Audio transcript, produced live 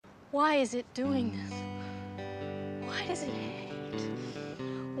Why is it doing this? Why does it hate?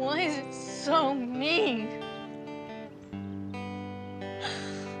 Why is it so mean?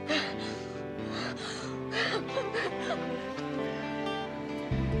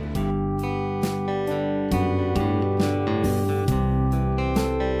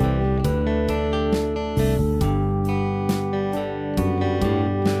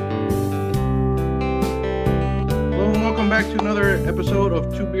 Hello and welcome back to another episode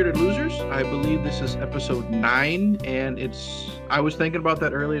of Two Bearded Losers. I believe this is episode 9, and I was thinking about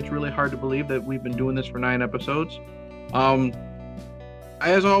that earlier. It's really hard to believe that we've been doing this for 9 episodes.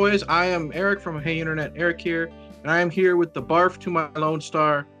 As always, I am Eric from Hey Internet, Eric here, and I am here with the barf to my Lone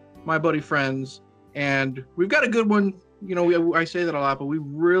Star, my buddy friends, and we've got a good one. You know, I say that a lot, but we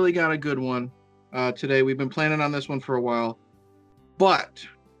really got a good one today. We've been planning on this one for a while, but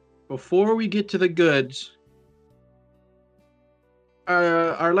before we get to the goods,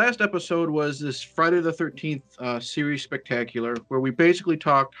 our last episode was this Friday the 13th series spectacular, where we basically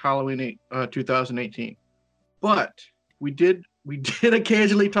talked Halloween 2018. But we did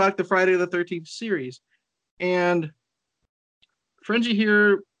occasionally talk the Friday the 13th series, and Frenzy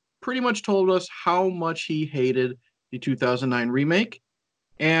here pretty much told us how much he hated the 2009 remake.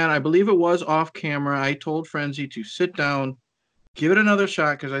 And I believe it was off camera. I told Frenzy to sit down, give it another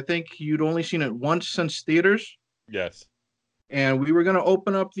shot, because I think you'd only seen it once since theaters. Yes. And we were going to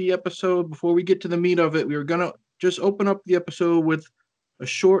open up the episode before we get to the meat of it. We were going to just open up the episode with a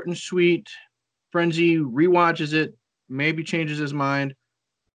short and sweet. Frenzy rewatches it, maybe changes his mind.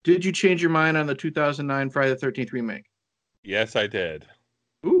 Did you change your mind on the 2009 Friday the 13th remake? Yes, I did.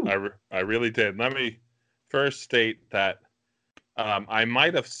 Ooh. I really did. Let me first state that it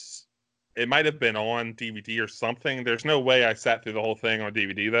might have been on DVD or something. There's no way I sat through the whole thing on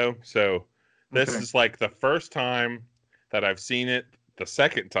DVD though. So this is like the first time that I've seen it, the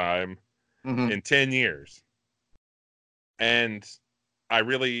second time in 10 years. And I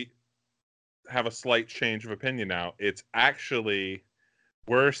really have a slight change of opinion now. It's actually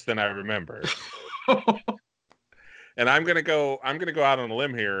worse than I remember. And I'm gonna go out on a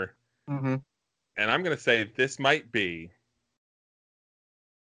limb here, and I'm gonna say this might be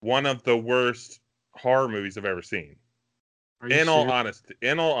one of the worst horror movies I've ever seen. In all honesty.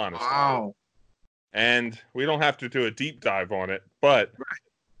 Wow. And we don't have to do a deep dive on it, but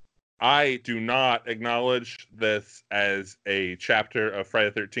I do not acknowledge this as a chapter of Friday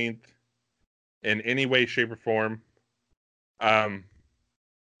the 13th in any way, shape, or form. I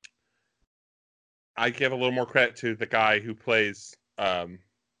give a little more credit to the guy who plays, I'm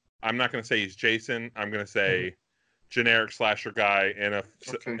not going to say he's Jason. I'm going to say generic slasher guy in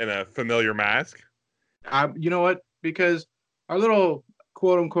a familiar mask. You know what? Because our little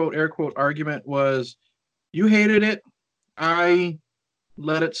quote unquote air quote argument was you hated it. I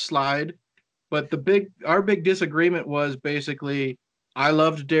let it slide. But our big disagreement was basically I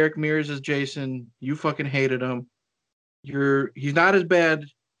loved Derek Mears as Jason. You fucking hated him. He's not as bad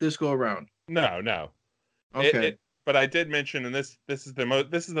this go around. No. Okay. But I did mention, and this is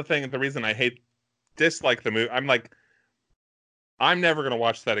the thing. The reason I dislike the movie. I'm never gonna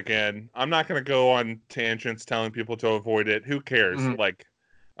watch that again. I'm not gonna go on tangents telling people to avoid it. Who cares? Like,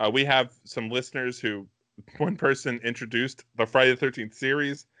 we have some listeners who one person introduced the Friday the 13th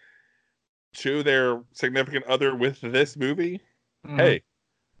series to their significant other with this movie. Hey,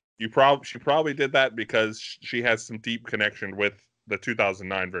 she probably did that because she has some deep connection with the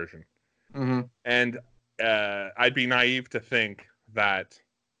 2009 version. And I'd be naive to think that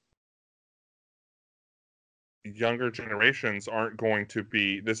younger generations aren't going to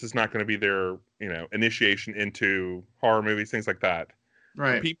be. This is not going to be their initiation into horror movies, things like that.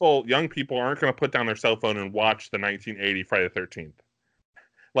 Right. Young people aren't going to put down their cell phone and watch the 1980 Friday the 13th.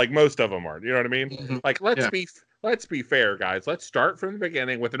 Like most of them aren't. You know what I mean? Like let's be fair, guys. Let's start from the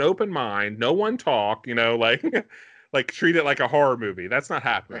beginning with an open mind. No one talk. Like treat it like a horror movie. That's not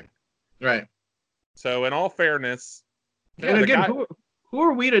happening. Right. So in all fairness, and again, who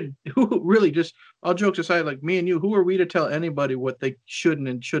are we to really, just all jokes aside, like me and you, who are we to tell anybody what they shouldn't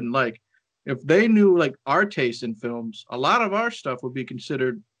and shouldn't like? If they knew like our taste in films, a lot of our stuff would be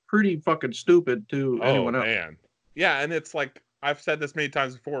considered pretty fucking stupid to anyone else. Man. Yeah, and it's like I've said this many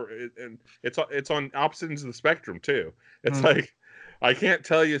times before, and it's on opposite ends of the spectrum too. It's like I can't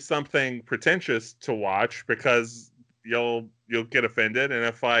tell you something pretentious to watch because you'll get offended, and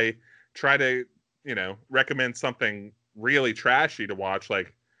if I try to recommend something really trashy to watch,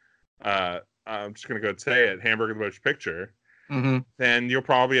 like I'm just gonna go and say it, Hamburger the Motion Picture, then you'll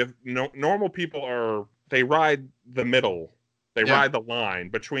probably have normal people they ride the middle, ride the line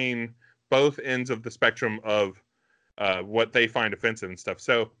between both ends of the spectrum of what they find offensive and stuff.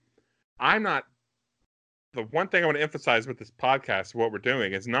 So I'm not. The one thing I want to emphasize with this podcast, what we're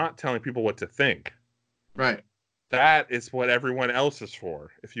doing, is not telling people what to think. Right. That is what everyone else is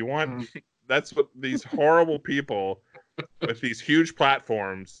for. If you want, Mhm. that's what these horrible people with these huge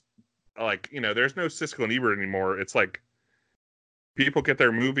platforms, like, there's no Siskel and Ebert anymore. It's like people get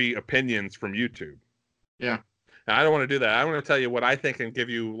their movie opinions from YouTube. Yeah. And I don't want to do that. I want to tell you what I think and give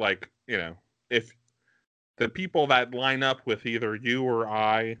you, like, if the people that line up with either you or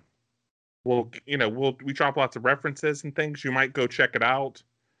I we drop lots of references and things. You might go check it out.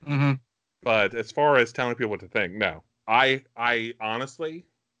 Mm-hmm. But as far as telling people what to think, no. I honestly,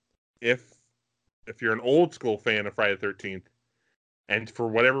 if you're an old school fan of Friday the 13th, and for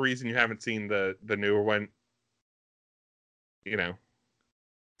whatever reason you haven't seen the newer one,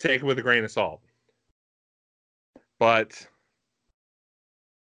 take it with a grain of salt. But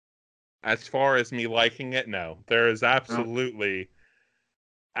as far as me liking it, no. There is absolutely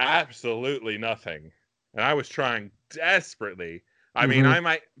nothing. And I was trying desperately. I mean,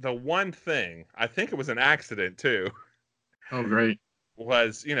 the one thing, I think it was an accident too. Oh, great.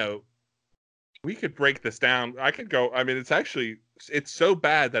 Was, we could break this down. I could go, I mean, it's so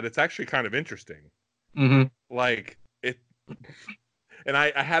bad that it's actually kind of interesting. Mm-hmm. Like, and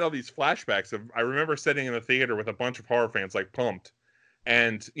I had all these flashbacks of, I remember sitting in the theater with a bunch of horror fans, like, pumped.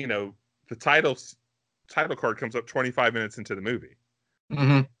 And, the title card comes up 25 minutes into the movie.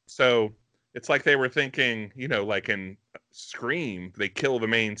 Mm-hmm. So it's like they were thinking, like in Scream, they kill the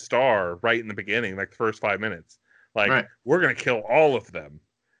main star right in the beginning, like the first 5 minutes. Like, we're going to kill all of them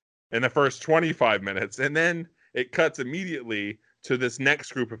in the first 25 minutes. And then it cuts immediately to this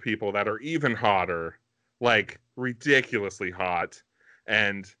next group of people that are even hotter, like ridiculously hot.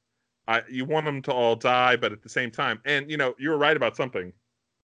 And you want them to all die, but at the same time, and, you were right about something.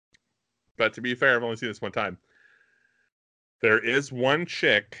 But to be fair, I've only seen this one time. There is one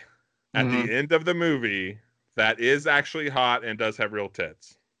chick at the end of the movie that is actually hot and does have real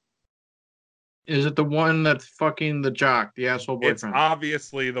tits. Is it the one that's fucking the jock, the asshole boyfriend? It's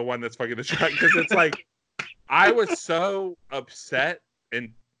obviously the one that's fucking the jock, because it's like, I was so upset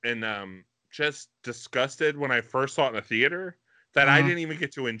and just disgusted when I first saw it in the theater that I didn't even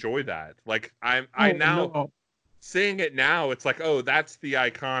get to enjoy that. Like, seeing it now, it's like, oh, that's the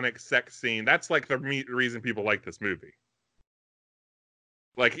iconic sex scene. That's like the reason people like this movie.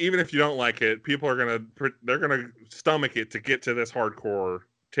 Like, even if you don't like it, people are they're gonna stomach it to get to this hardcore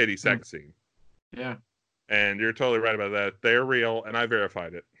titty sex scene. Yeah. And you're totally right about that. They're real, and I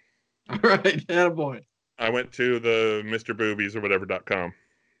verified it. All right, attaboy. I went to the Mr. Boobies or whatever.com.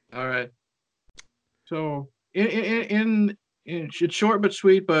 All right. So, it's short but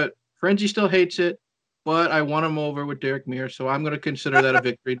sweet, but Frenzy still hates it, but I won him over with Derek Mears, so I'm going to consider that a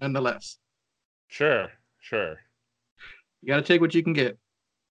victory nonetheless. Sure. You got to take what you can get.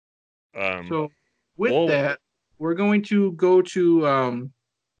 So, with that, we're going to go to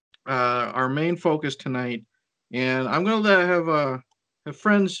our main focus tonight, and I'm going to have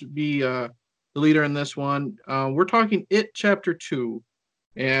friends be the leader in this one. We're talking It Chapter 2,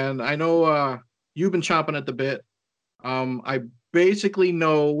 and I know you've been chomping at the bit. I basically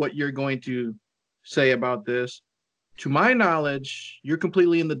know what you're going to say about this. To my knowledge, you're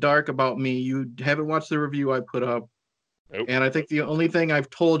completely in the dark about me. You haven't watched the review I put up. Nope. And I think the only thing I've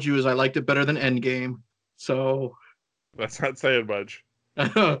told you is I liked it better than Endgame. So that's not saying much.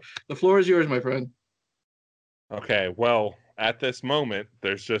 The floor is yours, my friend. Okay, well, at this moment,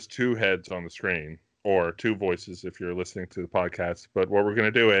 there's just two heads on the screen, or two voices if you're listening to the podcast. But what we're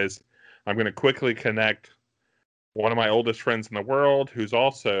going to do is I'm going to quickly connect one of my oldest friends in the world, who's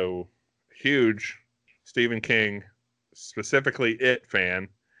also huge Stephen King, specifically It fan,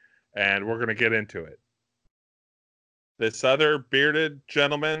 and we're going to get into it. This other bearded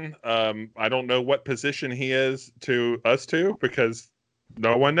gentleman, I don't know what position he is to us two, because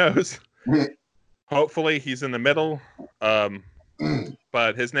no one knows. Hopefully he's in the middle.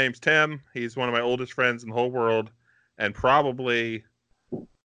 But his name's Tim. He's one of my oldest friends in the whole world, and probably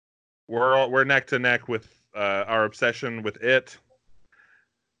we're neck to neck with our obsession with It.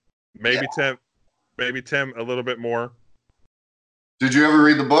 Maybe Tim a little bit more. Did you ever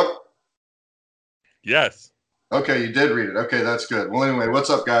read the book? Yes. Okay, you did read it. Okay, that's good. Well, anyway, what's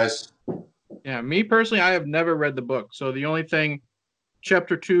up, guys? Yeah, me personally, I have never read the book. So the only thing,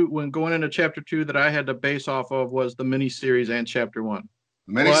 chapter 2, when going into chapter 2, that I had to base off of was the miniseries and chapter 1.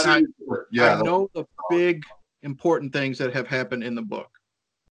 The miniseries, I know the big important things that have happened in the book.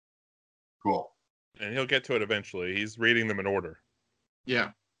 Cool. And he'll get to it eventually. He's reading them in order.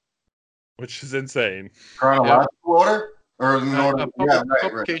 Yeah. Which is insane. Chronological order? Or in order?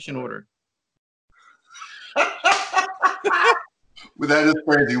 Publication order. That is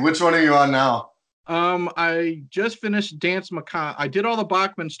crazy. Which one are you on now? I just finished Dance Macabre. I did all the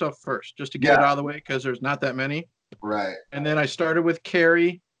Bachman stuff first, just to get it out of the way, because there's not that many. Right. And then I started with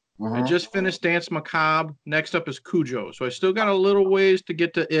Carrie. I Mhm. just finished Dance Macabre. Next up is Cujo. So I still got a little ways to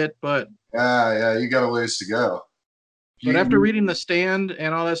get to it, but Yeah, you got a ways to go. after reading The Stand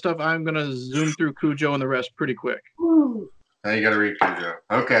and all that stuff, I'm gonna zoom through Cujo and the rest pretty quick. Now you got to read Cujo.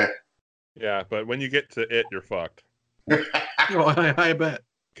 Okay. Yeah, but when you get to it, you're fucked. Oh, I bet.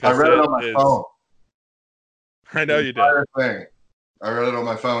 I 'Cause read it on my is- phone. I know you did. Entire thing. I read it on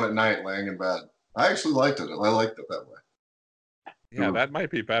my phone at night, laying in bed. I actually liked it. I liked it that way. Yeah, that might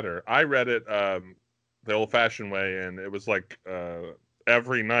be better. I read it the old-fashioned way, and it was like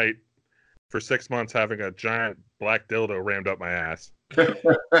every night for 6 months having a giant black dildo rammed up my ass.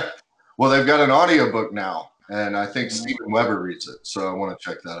 Well, they've got an audiobook now, and I think Steven Weber reads it, so I want to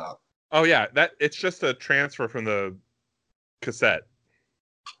check that out. Oh yeah, it's just a transfer from the cassette.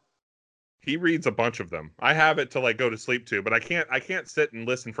 He reads a bunch of them. I have it to like go to sleep to, but I can't sit and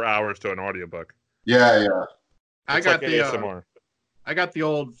listen for hours to an audiobook. Yeah. I got like the ASMR. I got the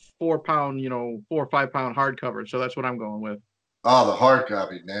old 4 pound, 4 or 5 pound hardcover, so that's what I'm going with. Oh, the hard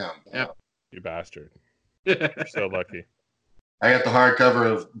copy. Damn. Yeah. You bastard. You're so lucky. I got the hardcover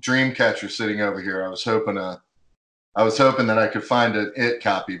of Dreamcatcher sitting over here. I was hoping that I could find an It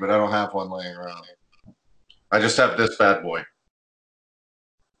copy, but I don't have one laying around. I just have this bad boy.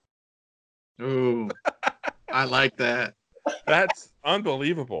 Ooh, I like that. That's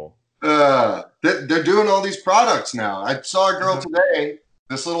unbelievable. They're doing all these products now. I saw a girl today,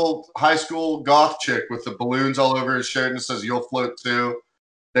 this little high school goth chick with the balloons all over her shirt and it says "You'll float too."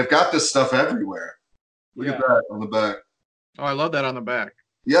 They've got this stuff everywhere. Look at that on the back. Oh, I love that on the back.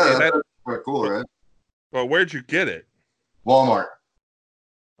 Yeah, Hey, that's quite cool, right? Well, where'd you get it? Walmart.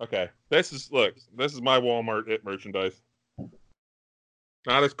 Okay. This is my Walmart It merchandise.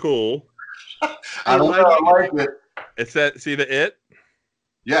 Not as cool. I don't know. I like it. It's that see the It?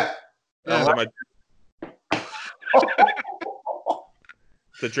 Yeah. Yeah. So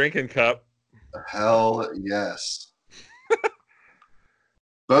the drinking cup. Hell yes.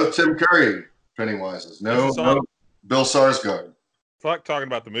 Both Tim Curry Pennywises. This No, is all- no Bill Sarsgaard. Fuck talking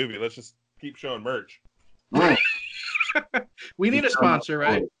about the movie. Let's just keep showing merch. We need a sponsor,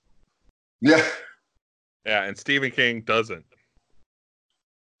 right? Yeah. Yeah, and Stephen King doesn't.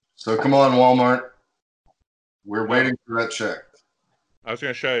 So come on, Walmart. We're waiting for that check. I was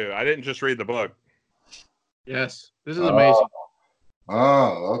going to show you. I didn't just read the book. Yes. This is amazing.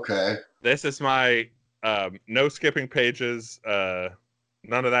 Oh, okay. This is my no skipping pages,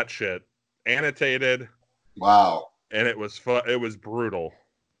 none of that shit. Annotated, Wow. and it was it was brutal.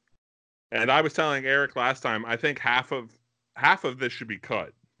 And I was telling Eric last time, I think half of this should be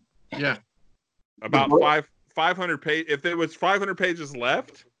cut. Yeah. About 500 page. If there was 500 pages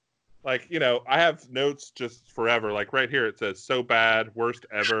left, like I have notes just forever. Like right here, it says "so bad, worst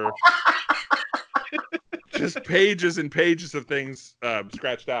ever." Just pages and pages of things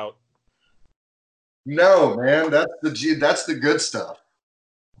scratched out. No, man, that's the good stuff.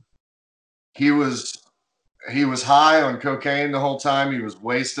 He was high on cocaine the whole time. He was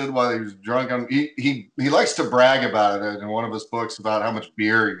wasted while he was drunk. He likes to brag about it in one of his books about how much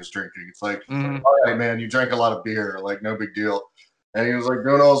beer he was drinking. It's like, all right, man, you drank a lot of beer, like no big deal. And he was like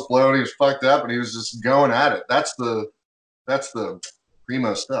doing all his blow, and he was fucked up, and he was just going at it. That's the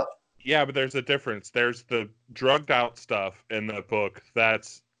primo stuff. Yeah, but there's a difference. There's the drugged out stuff in the book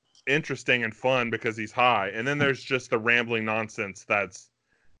that's interesting and fun because he's high, and then there's just the rambling nonsense that's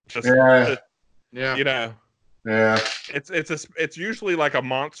just Yeah. Yeah. It's usually like a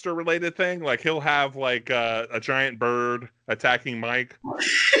monster related thing. Like he'll have like a giant bird attacking Mike,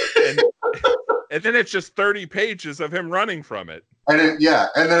 and then it's just 30 pages of him running from it. And then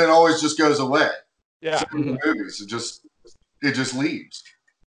it always just goes away. Yeah. So in the movies, it just leaves,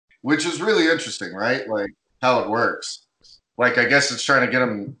 which is really interesting, right? Like how it works. Like I guess it's trying to get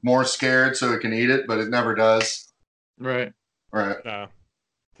him more scared so it can eat it, but it never does. Right. Right. No,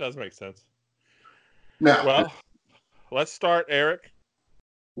 does make sense. No. Well, let's start, Eric.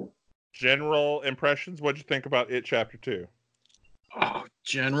 General impressions. What'd you think about It Chapter 2? Oh,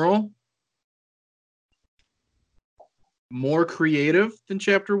 general. More creative than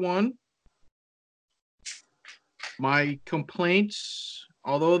Chapter 1. My complaints,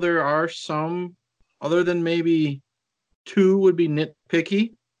 although there are some, other than maybe 2 would be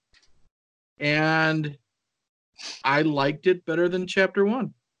nitpicky. And I liked it better than Chapter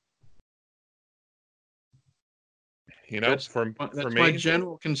 1. That's for me, my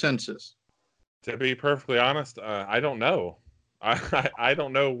general consensus. To be perfectly honest, I don't know. I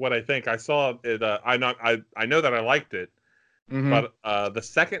don't know what I think. I saw it. I know that I liked it, But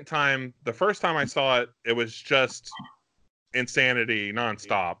the first time I saw it, it was just insanity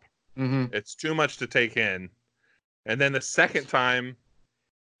nonstop. It's too much to take in. And then the second time,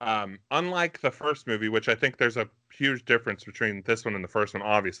 unlike the first movie, which I think there's a huge difference between this one and the first one,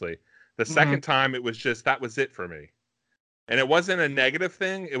 obviously, the second time it was just, that was it for me. And it wasn't a negative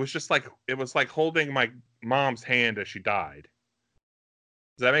thing. It was just like, it was like holding my mom's hand as she died.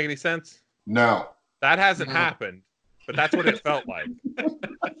 Does that make any sense? No. That hasn't happened, but that's what it felt like.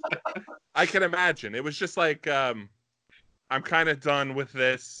 I can imagine. It was just like, I'm kind of done with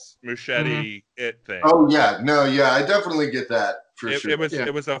this Muschietti it thing. Oh yeah, no, yeah, I definitely get that for sure.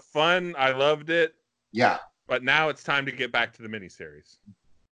 It was a fun. I loved it. Yeah. But now it's time to get back to the miniseries.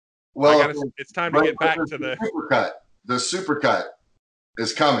 Well, it's time to get back to the supercut. The supercut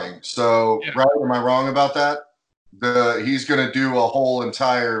is coming. So, right? Am I wrong about that? He's going to do a whole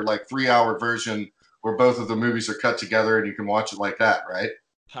entire like 3-hour version where both of the movies are cut together and you can watch it like that, right?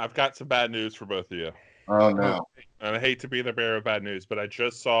 I've got some bad news for both of you. Oh no. And I hate to be the bearer of bad news, but I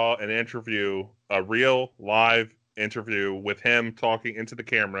just saw an interview, a real live interview with him talking into the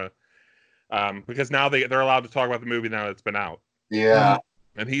camera. Because now they're allowed to talk about the movie now that it's been out. Yeah.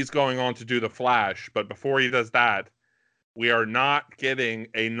 And he's going on to do The Flash, but before he does that, we are not getting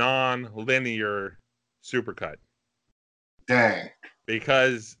a non-linear supercut. Dang.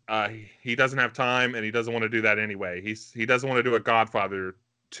 Because he doesn't have time and he doesn't want to do that anyway. He doesn't want to do a Godfather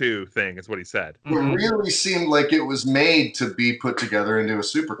 2 thing, is what he said. It really seemed like it was made to be put together into a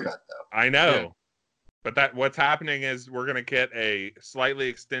supercut, though. I know. Yeah. But what's happening is we're going to get a slightly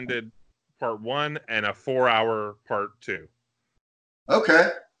extended part 1 and a 4-hour part 2. Okay.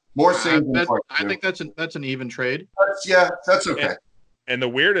 More scenes in part 2. I think that's an even trade. That's okay. And the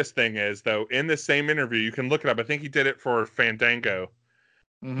weirdest thing is, though, in the same interview, you can look it up. I think he did it for Fandango.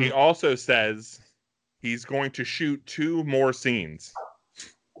 He also says he's going to shoot 2 more scenes.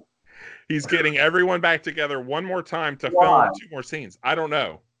 He's getting everyone back together one more time to film 2 more scenes. I don't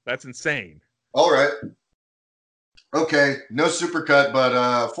know. That's insane. All right. Okay. No supercut, but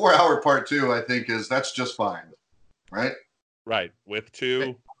 4-hour part 2, I think that's just fine. Right? Right. With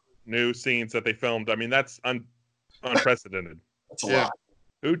 2 new scenes that they filmed. I mean, that's unprecedented. That's a lot.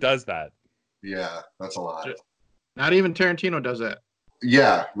 Who does that? Yeah, that's a lot. Not even Tarantino does that.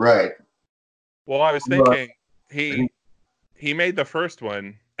 Yeah, right. Well, I was thinking he made the first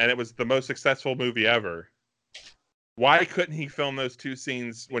one and it was the most successful movie ever. Why couldn't he film those 2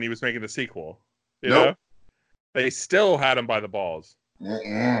 scenes when he was making the sequel? You know? They still had him by the balls.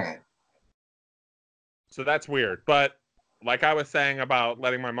 So that's weird. But like I was saying about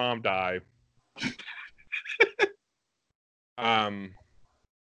letting my mom die,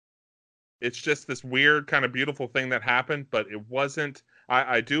 it's just this weird kind of beautiful thing that happened, but it wasn't.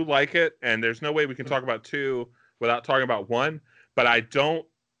 I do like it, and there's no way we can talk about 2 without talking about 1, but I don't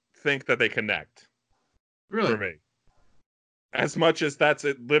think that they connect. Really? For me. As much as that's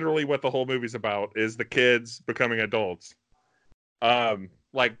literally what the whole movie's about, is the kids becoming adults.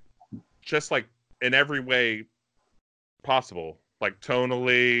 Just in every way possible, like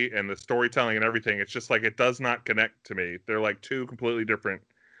tonally and the storytelling and everything. It's just like it does not connect to me. They're like 2 completely different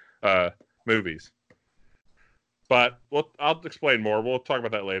movies. But I'll explain more. We'll talk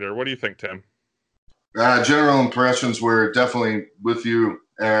about that later. What do you think, Tim? General impressions were definitely with you,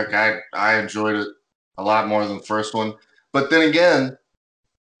 Eric. I enjoyed it a lot more than the first one. But then again,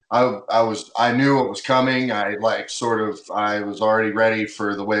 I knew what was coming. I was already ready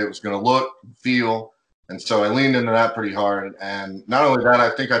for the way it was going to look, feel. And so I leaned into that pretty hard. And not only that,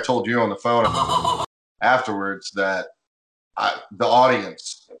 I think I told you on the phone afterwards that the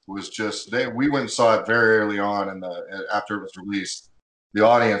audience was just, we went and saw it very early on after it was released. The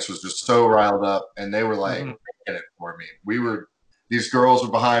audience was just so riled up and they were like, making it for me. These girls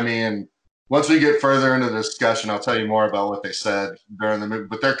were behind me. And once we get further into the discussion, I'll tell you more about what they said during the movie.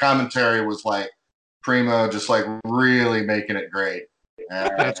 But their commentary was like primo, just like really making it great.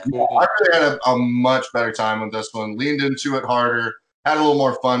 That's cool. I really had a much better time with this one. Leaned into it harder, had a little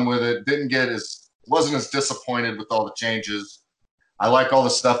more fun with it. Wasn't as disappointed with all the changes. I like all the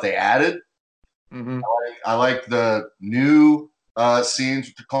stuff they added. I like the new scenes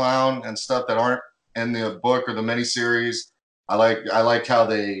with the clown and stuff that aren't in the book or the miniseries. I like how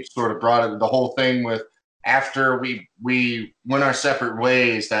they sort of brought it, the whole thing with after we went our separate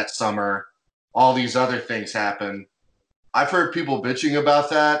ways that summer, all these other things happen. I've heard people bitching about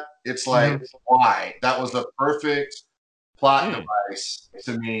that. It's like, why? That was a perfect plot device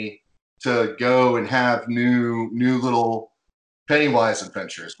to me to go and have new little Pennywise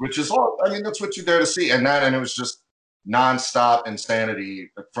adventures, which is all, I mean, that's what you're there to see. And it was just nonstop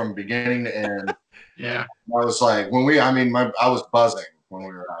insanity from beginning to end. Yeah. I was like, I was buzzing when we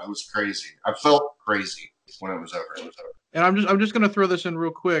were out. It was crazy. I felt crazy when it was over. And I'm just gonna throw this in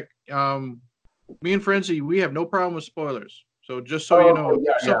real quick. Me and Frenzy, we have no problem with spoilers. So just so you know, if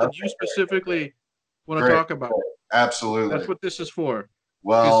there's something you specifically want to Great. talk about, Absolutely. that's what this is for.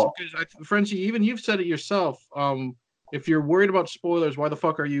 Well, Because Frenzy, even you've said it yourself. If you're worried about spoilers, why the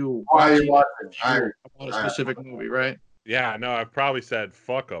fuck are you why are you watching watching? about a specific movie, right? Yeah, no, I've probably said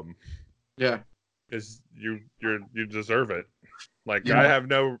fuck them Yeah. because you deserve it. Like Yeah. I have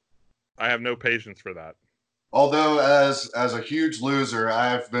no patience for that. Although, as a huge loser,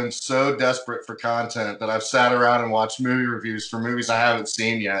 I've been so desperate for content that I've sat around and watched movie reviews for movies I haven't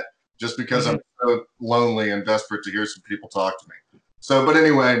seen yet, just because I'm so lonely and desperate to hear some people talk to me. So, but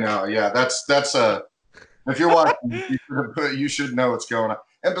anyway, no, yeah, that's a. If you're watching, you should know what's going on.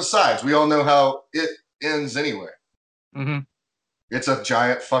 And besides, we all know how it ends anyway. Mm-hmm. It's a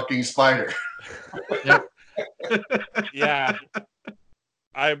giant fucking spider. Yep. Yeah.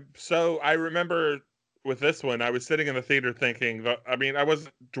 I remember with this one, I was sitting in the theater thinking, I mean, I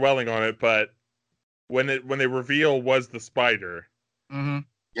wasn't dwelling on it, but when they reveal was the spider,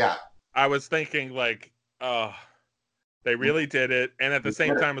 Yeah, I was thinking like, they really did it. And at the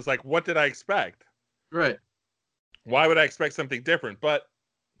same time, it's like, what did I expect? Right. Why would I expect something different? But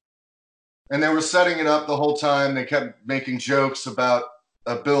and they were setting it up the whole time. They kept making jokes about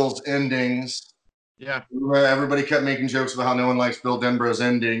Bill's endings. Yeah. Everybody kept making jokes about how no one likes Bill Denborough's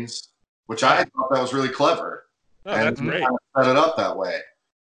endings, which I thought that was really clever. no, that's great. Kind of set it up that way.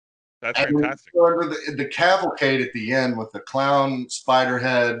 That's and fantastic. The cavalcade at the end with the clown spider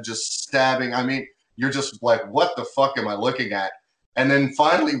head just stabbing. I mean, you're just like, what the fuck am I looking at? And then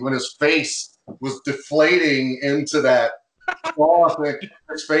finally, when his face was deflating into that claw thing,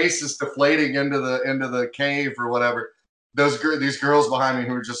 his face is deflating into the cave or whatever. These girls behind me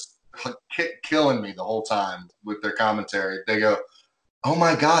who were just killing me the whole time with their commentary. They go, "Oh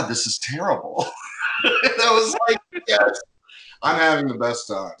my god, this is terrible." And I was like, "Yes, I'm having the best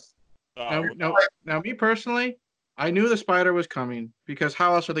time." Now, me personally, I knew the spider was coming because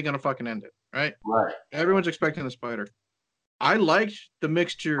how else are they going to fucking end it, right? Right. Everyone's expecting the spider. I liked the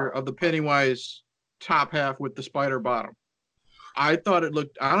mixture of the Pennywise top half with the spider bottom. I thought it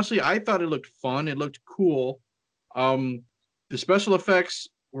looked fun. It looked cool. The special effects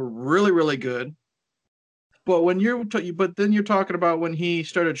were really, really good. But when then you're talking about when he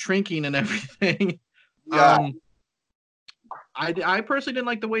started shrinking and everything. Yeah. I personally didn't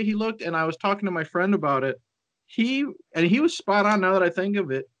like the way he looked, and I was talking to my friend about it. He was spot on. Now that I think of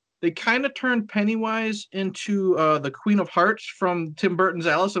it, they kind of turned Pennywise into the Queen of Hearts from Tim Burton's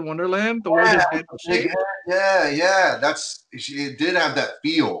Alice in Wonderland. The way his head was shaped. Yeah. It did have that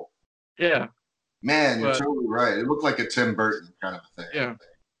feel. Yeah. Man, you're totally right. It looked like a Tim Burton kind of a thing. Yeah.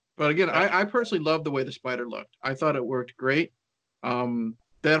 But again, I personally loved the way the spider looked. I thought it worked great.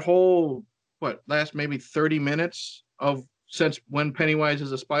 That whole last maybe 30 minutes of since when Pennywise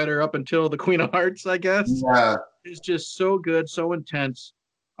is a spider up until the Queen of Hearts, I guess. Yeah. Is just so good, so intense,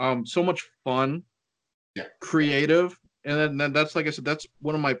 so much fun, creative, and then that's like I said, that's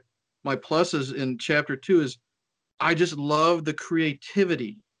one of my pluses in chapter 2 is I just love the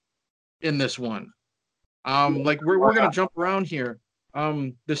creativity in this one. Like we're gonna jump around here.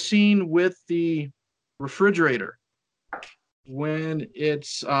 The scene with the refrigerator when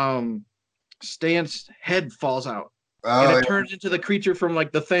it's Stan's head falls out and it turns into the creature from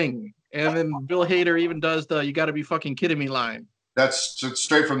like The Thing, and then Bill Hader even does the "you got to be fucking kidding me" line. That's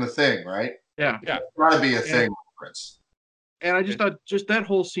straight from The Thing, right? Yeah. It's gotta be a Thing reference. And I just thought just that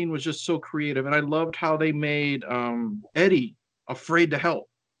whole scene was just so creative, and I loved how they made Eddie afraid to help,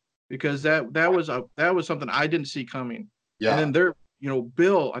 because that was something I didn't see coming. Yeah. And then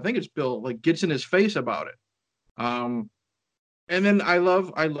Bill, I think it's Bill, like gets in his face about it. And then I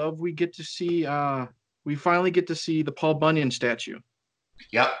love we finally get to see the Paul Bunyan statue.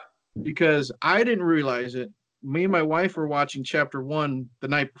 Yep. Because I didn't realize it. Me and my wife were watching chapter 1 the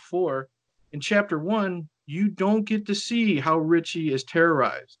night before. In chapter 1, you don't get to see how Richie is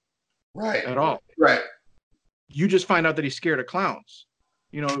terrorized. Right. At all. Right. You just find out that he's scared of clowns.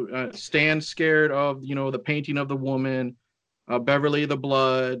 Stan's scared of, the painting of the woman, Beverly the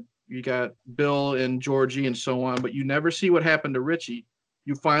blood. You got Bill and Georgie and so on, but you never see what happened to Richie.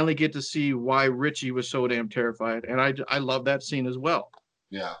 You finally get to see why Richie was so damn terrified, and I love that scene as well.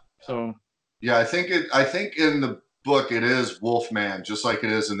 Yeah. So. Yeah, I think in the book it is Wolfman, just like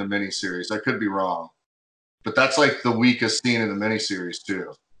it is in the miniseries. I could be wrong, but that's like the weakest scene in the miniseries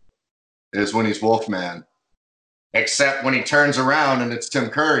too. Is when he's Wolfman, except when he turns around and it's Tim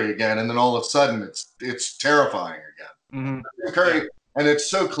Curry again, and then all of a sudden it's terrifying again. Mm-hmm. Tim Curry and it's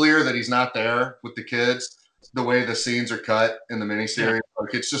so clear that he's not there with the kids. The way the scenes are cut in the miniseries,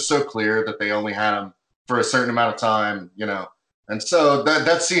 like it's just so clear that they only had him for a certain amount of time, And so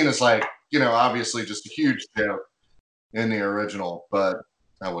that scene is like, obviously just a huge joke in the original, but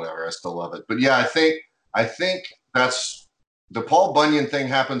whatever. I still love it. But yeah, I think that's the Paul Bunyan thing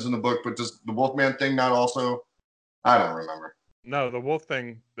happens in the book, but does the Wolfman thing not also? I don't remember. No, the wolf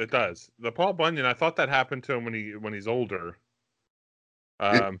thing, it does. The Paul Bunyan, I thought that happened to him when he's older.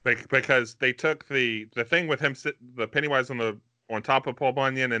 Because they took the thing with him, the Pennywise on top of Paul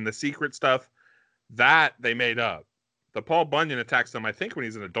Bunyan and the secret stuff, that they made up. The Paul Bunyan attacks him, I think, when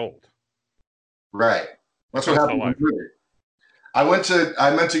he's an adult. Right. That's what happened in the movie.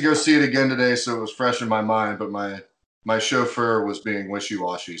 I meant to go see it again today, so it was fresh in my mind, but my chauffeur was being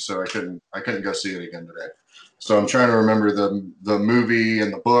wishy-washy, so I couldn't go see it again today. So I'm trying to remember the movie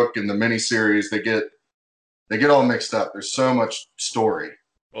and the book and the miniseries. They get all mixed up. There's so much story.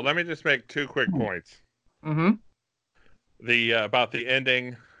 Well, let me just make 2 quick points. Mm-hmm. About the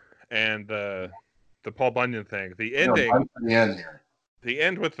ending and the Paul Bunyan thing. The ending. The end here. The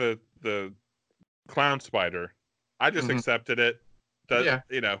end with the clown spider. I just accepted it.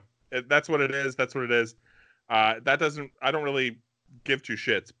 That's what it is. That's what it is. I don't really give 2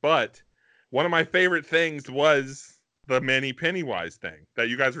 shits. But one of my favorite things was the mini Pennywise thing that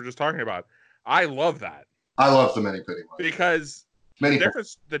you guys were just talking about. I love that. I love the mini Pennywise because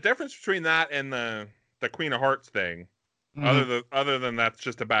the difference between that and the Queen of Hearts thing, other than that's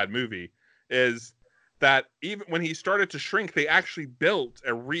just a bad movie, is that even when he started to shrink, they actually built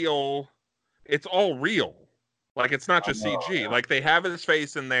a real. It's all real. Like, it's not just CG. Like, they have his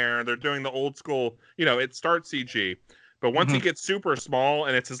face in there. They're doing the old school, it starts CG. But once he gets super small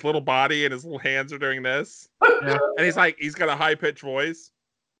and it's his little body and his little hands are doing this, and he's got a high-pitched voice.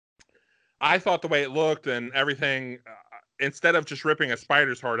 I thought the way it looked and everything, instead of just ripping a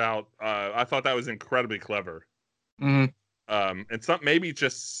spider's heart out, I thought that was incredibly clever. Mm-hmm. And maybe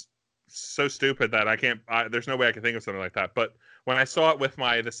just so stupid that there's no way I can think of something like that. But when I saw it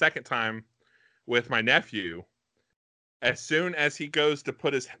the second time with my nephew, as soon as he goes to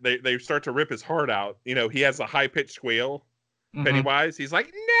put they start to rip his heart out, he has a high-pitched squeal, Pennywise. He's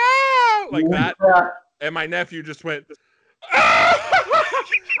like, no! Like that. And my nephew just went,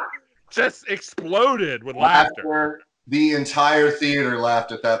 just exploded with laughter. The entire theater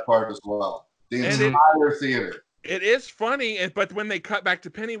laughed at that part as well. The entire theater. It is funny, but when they cut back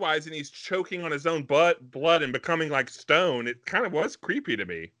to Pennywise and he's choking on his own blood and becoming like stone, it kind of was creepy to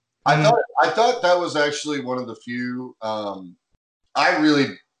me. I thought that was actually one of the few. I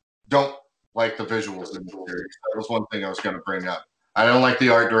really don't like the visuals in the series. That was one thing I was going to bring up. I don't like the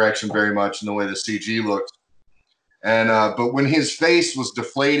art direction very much and the way the CG looked. And but when his face was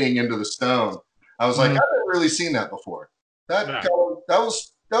deflating into the stone, I was like, I've never really seen that before. That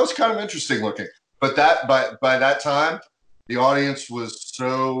was kind of interesting looking. But by that time, the audience was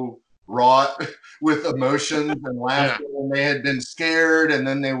so wrought with emotions and laughter, and they had been scared, and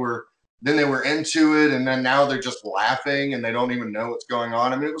then they were into it, and then now they're just laughing, and they don't even know what's going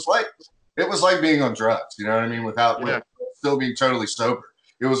on. I mean, it was like being on drugs, you know what I mean, without still being totally sober.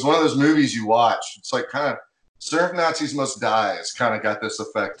 It was one of those movies you watch. It's like kind of Surf Nazis Must Die has kind of got this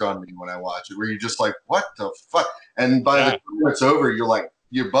effect on me when I watch it, where you're just like, what the fuck? And by the time it's over,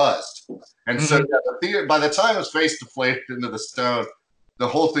 you're buzzed. And so the theater, by the time his face deflated into the stone, the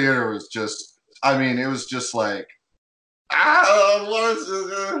whole theater was just, it was just like, what is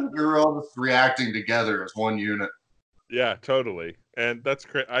this? We were all just reacting together as one unit. Yeah, totally. And that's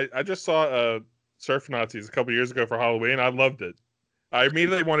great. I just saw Surf Nazis a couple years ago for Halloween. I loved it. I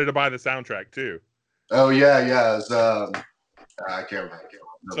immediately wanted to buy the soundtrack too. Oh, yeah. It was, I can't remember.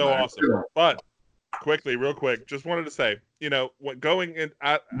 So awesome. But real quick, just wanted to say, going in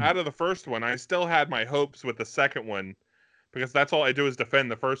out of the first one, I still had my hopes with the second one, because that's all I do is defend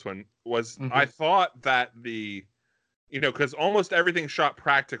the first one. I thought that because almost everything shot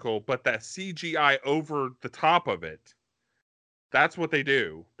practical, but that CGI over the top of it, that's what they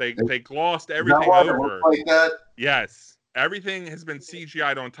do. They glossed everything over. Like that? Yes. Everything has been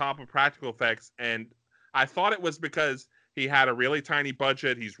CGI'd on top of practical effects, and I thought it was because he had a really tiny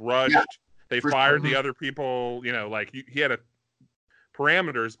budget, he's rushed, they fired the other people, he had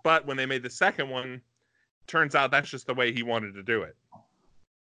parameters, but when they made the second one, turns out that's just the way he wanted to do it.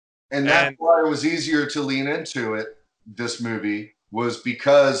 And that's why it was easier to lean into it, this movie, was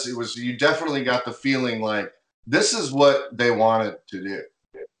because you definitely got the feeling like this is what they wanted to do,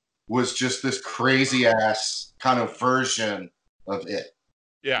 was just this crazy ass kind of version of it.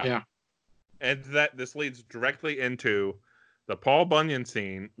 Yeah. And this leads directly into the Paul Bunyan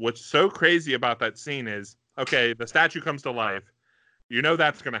scene. What's so crazy about that scene is, okay, the statue comes to life. You know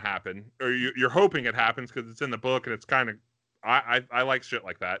that's going to happen, or you're hoping it happens because it's in the book, and it's kind of I like shit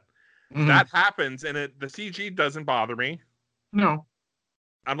like that. Mhm. That happens, and the CG doesn't bother me. No.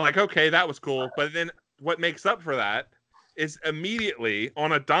 I'm like, okay, that was cool. But then what makes up for that is immediately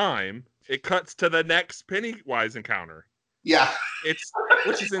on a dime, it cuts to the next Pennywise encounter. Yeah.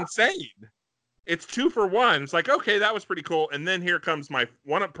 Which is insane. It's 2 for 1. It's like, okay, that was pretty cool. And then here comes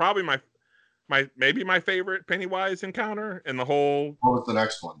probably my favorite Pennywise encounter in the whole. What was the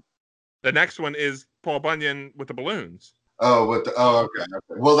next one? The next one is Paul Bunyan with the balloons. Oh, okay.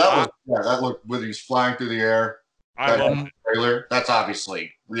 Well, that looked when he's flying through the air. I love it. Trailer. That's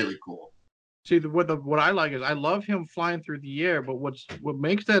obviously really cool. See, what I like is I love him flying through the air, but what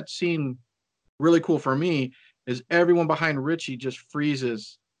makes that scene really cool for me is everyone behind Richie just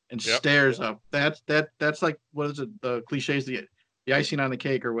freezes and stares up. That's like, what is it? The cliches, the icing on the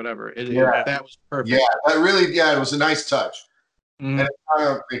cake or whatever. That was perfect. Yeah, it was a nice touch. Mm-hmm.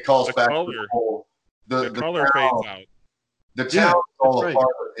 And it calls back color. to the color town, fades out. The town is all right. a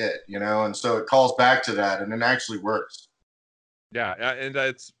part of it, and so it calls back to that, and it actually works. Yeah, and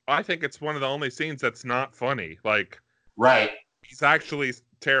I think it's one of the only scenes that's not funny. Like, right, he's actually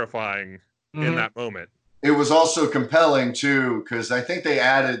terrifying in that moment. It was also compelling too, because I think they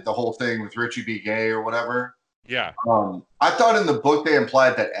added the whole thing with Richie be gay or whatever. Yeah. I thought in the book they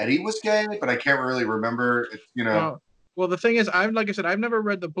implied that Eddie was gay, but I can't really remember. Well, the thing is, like I said, I've never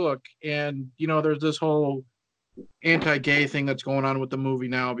read the book, and there's this whole anti-gay thing that's going on with the movie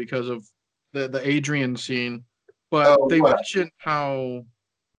now because of the Adrian scene. But they mentioned how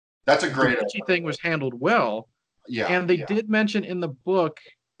that's a great the Richie thing was handled well. Yeah, and they did mention in the book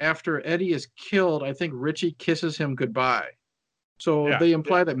after Eddie is killed, I think Richie kisses him goodbye. So they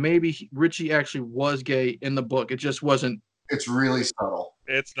imply that maybe Richie actually was gay in the book. It just wasn't. It's really subtle.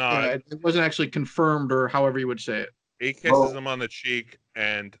 It's not. It wasn't actually confirmed, or however you would say it. He kisses him on the cheek,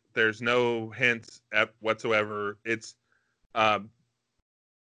 and there's no hints whatsoever. It's,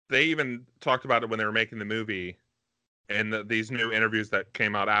 they even talked about it when they were making the movie, and these new interviews that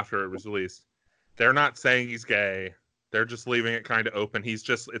came out after it was released. They're not saying he's gay. They're just leaving it kind of open.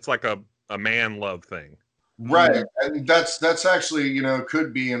 It's like a man love thing. Right. And that's actually,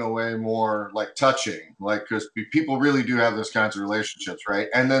 could be in a way more like touching, like, because people really do have those kinds of relationships. Right.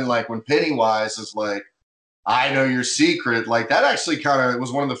 And then like when Pennywise is like, I know your secret, like that actually kind of, it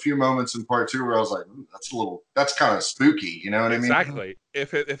was one of the few moments in part 2 where I was like, that's kind of spooky. You know what I mean? Exactly.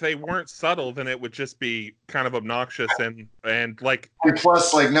 If they weren't subtle, then it would just be kind of obnoxious and like. And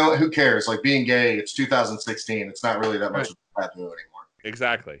plus, like, no, who cares? Like being gay, it's 2016. It's not really that much of a taboo anymore.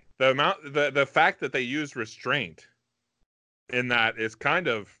 Exactly. The fact that they use restraint in that is kind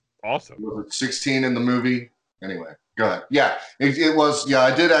of awesome. Was it 16 in the movie? Anyway, go ahead. Yeah, it was. Yeah,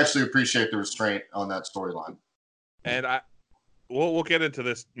 I did actually appreciate the restraint on that storyline. And we'll get into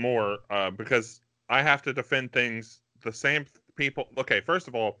this more because I have to defend things. The same people. Okay, first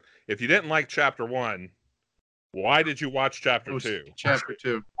of all, if you didn't like Chapter 1, why did you watch Chapter 2? Chapter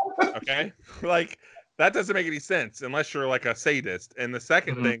 2. Okay, like. That doesn't make any sense unless you're like a sadist. And the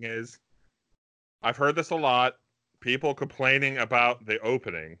second thing is, I've heard this a lot, people complaining about the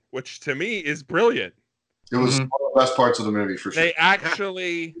opening, which to me is brilliant. It was one of the best parts of the movie for sure. They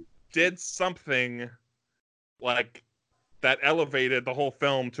actually did something like that elevated the whole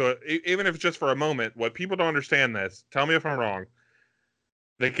film to, even if it's just for a moment. What people don't understand this, tell me if I'm wrong,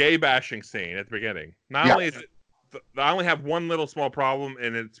 the gay bashing scene at the beginning. Not only is it, I only have one little small problem,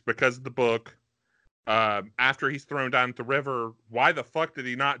 and it's because of the book. After he's thrown down the river, why the fuck did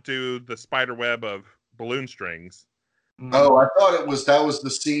he not do the spider web of balloon strings? Oh, I thought that was the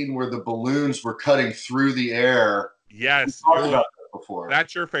scene where the balloons were cutting through the air. Yes, we talked about that before.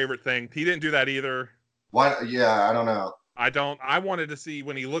 That's your favorite thing. He didn't do that either. Why? Yeah, I don't know. I wanted to see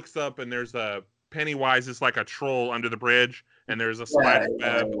when he looks up and there's a Pennywise is like a troll under the bridge, and there's a spider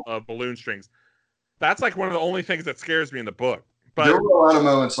web of balloon strings. That's like one of the only things that scares me in the book. But there were a lot of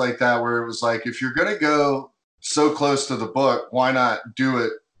moments like that where it was like, if you're going to go so close to the book, why not do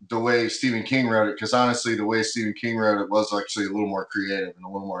it the way Stephen King wrote it? Because honestly, the way Stephen King wrote it was actually a little more creative and a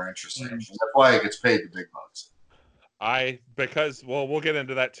little more interesting. And that's why it gets paid the big bucks. We'll get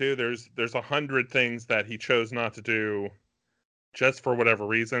into that too. There's 100 things that he chose not to do just for whatever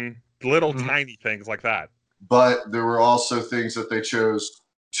reason. Little tiny things like that. But there were also things that they chose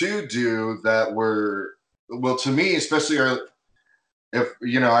to do that were, well, to me, especially if,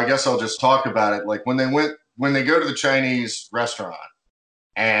 I guess I'll just talk about it. Like when they go to the Chinese restaurant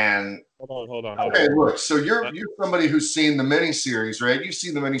and hold on. Okay, look, so you're somebody who's seen the miniseries, right? You've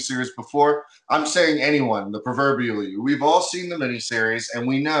seen the miniseries before. I'm saying anyone, the proverbial you. We've all seen the miniseries, and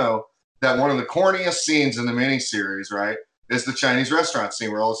we know that one of the corniest scenes in the miniseries, right, is the Chinese restaurant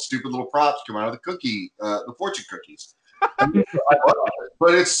scene where all the stupid little props come out of the fortune cookies. I love it.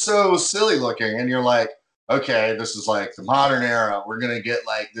 But it's so silly looking, and you're like, okay, this is like the modern era. We're gonna get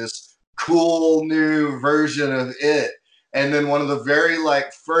like this cool new version of it. And then one of the very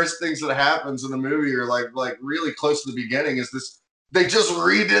like first things that happens in the movie, or like really close to the beginning, is this. They just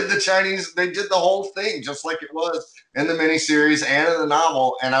redid the Chinese. They did the whole thing just like it was in the miniseries and in the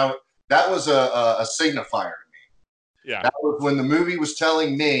novel, and that was a signifier to me. Yeah, that was when the movie was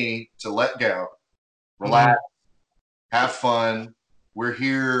telling me to let go, relax, have fun. We're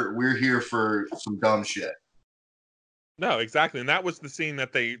here for some dumb shit. No, exactly, and that was the scene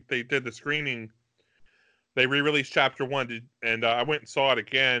that they did the screening. They re-released Chapter 1, and I went and saw it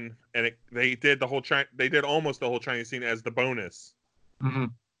again, and they did almost the whole Chinese scene as the bonus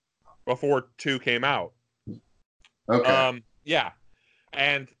before 2 came out. Okay. Yeah,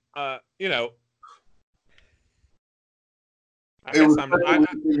 and you know, it was something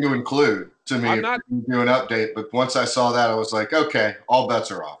to include to me. I'm not do an update, but once I saw that, I was like, okay, all bets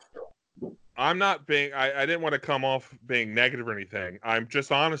are off. I'm not being. I didn't want to come off being negative or anything. I'm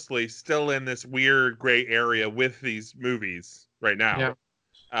just honestly still in this weird gray area with these movies right now.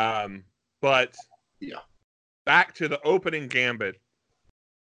 Yeah. But yeah. Back to the opening Gambit.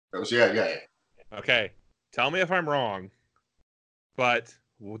 Yeah. Okay, tell me if I'm wrong, but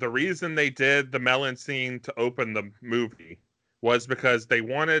the reason they did the melon scene to open the movie was because they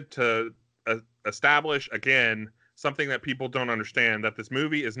wanted to establish again something that people don't understand, that this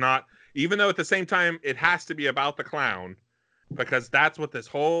movie is not, even though at the same time it has to be about the clown, because that's what this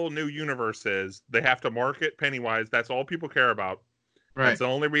whole new universe is. They have to market Pennywise. That's all people care about. Right. That's the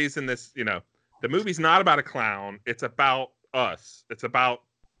only reason the movie's not about a clown. It's about us. It's about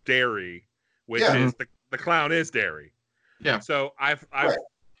Derry, which is the clown is Derry. Yeah. So I've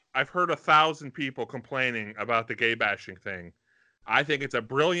heard 1,000 people complaining about the gay bashing thing. I think it's a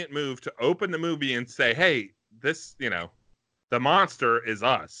brilliant move to open the movie and say, hey, this, the monster is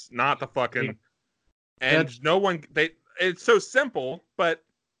us, not the fucking. And it's so simple, but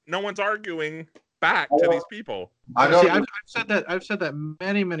no one's arguing back to these people. I've said that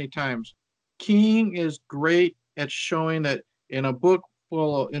many, many times. King is great at showing that in a book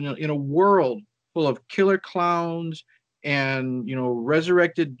in a world full of killer clowns and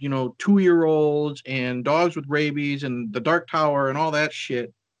resurrected 2-year-olds and dogs with rabies and the Dark Tower and all that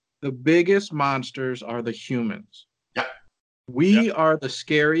shit, the biggest monsters are the humans. Yeah. We are the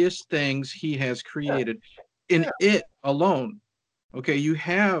scariest things he has created in it alone. Okay, you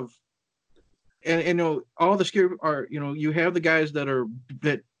have and all the scary are you have the guys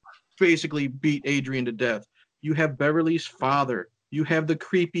that basically beat Adrian to death. You have Beverly's father. You have the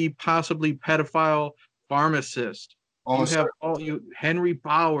creepy, possibly pedophile pharmacist. Henry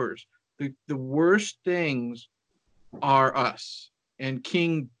Bowers. The worst things are us, and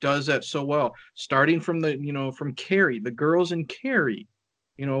King does that so well. Starting from from Carrie, the girls in Carrie,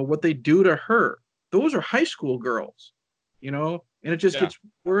 what they do to her. Those are high school girls, and it just gets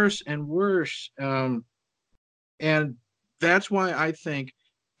worse and worse. And that's why I think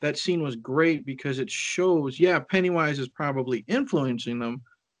that scene was great, because it shows, Pennywise is probably influencing them,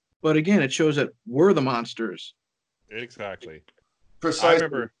 but again, it shows that we're the monsters. Exactly. Precisely. I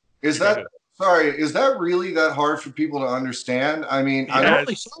remember. Is that really that hard for people to understand? I mean, yes. I don't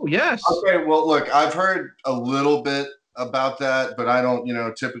think so. Yes. Okay. Well, look, I've heard a little bit about that, but I don't,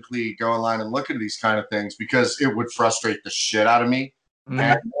 typically go online and look at these kind of things because it would frustrate the shit out of me.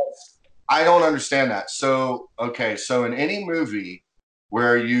 And I don't understand that. So in any movie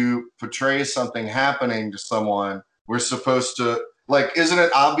where you portray something happening to someone, we're supposed to, isn't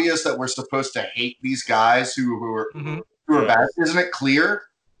it obvious that we're supposed to hate these guys who are bad? Isn't it clear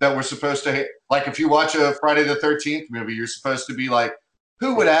that we're supposed to hate? Like, if you watch a Friday the 13th movie, you're supposed to be like,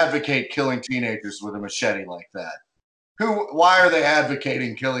 who would advocate killing teenagers with a machete like that? Why are they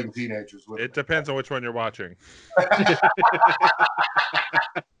advocating killing teenagers with it? Depends on which one you're watching.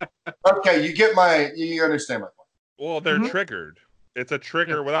 Okay, you understand my point. Well, they're triggered. It's a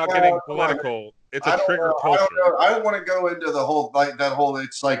trigger without getting political. It's a trigger culture. I don't want to go into the whole,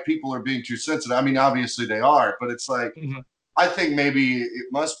 it's like people are being too sensitive. I mean, obviously they are, but it's like, I think maybe it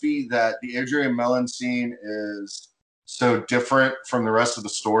must be that the Adrian Mellon scene is so different from the rest of the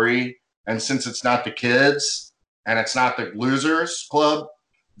story. And since it's not the kids and it's not the losers club,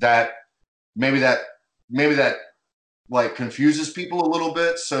 that maybe that like confuses people a little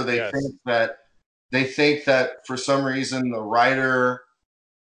bit. So they think that for some reason the writer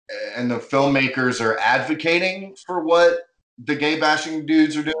and the filmmakers are advocating for what the gay bashing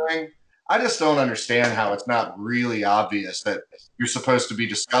dudes are doing. I just don't understand how it's not really obvious that you're supposed to be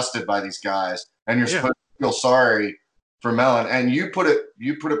disgusted by these guys and you're supposed to feel sorry for Melon. And you put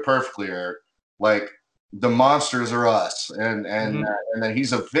it perfectly, Eric. Like the monsters are us, and then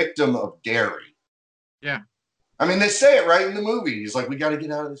he's a victim of dairy. Yeah. I mean, they say it right in the movie. He's like, we got to get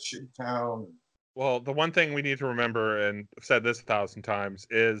out of this shitty town. Well, the one thing we need to remember, and I've said this 1,000 times,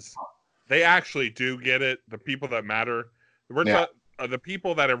 is they actually do get it. The people that matter. The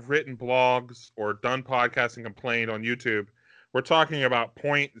people that have written blogs or done podcasts and complained on YouTube, we're talking about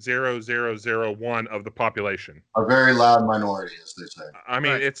 0.0001 of the population. A very loud minority, as they say. I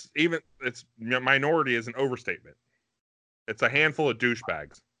mean, it's minority is an overstatement. It's a handful of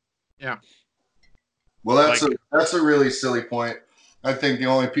douchebags. Yeah. Well, that's a really silly point. I think the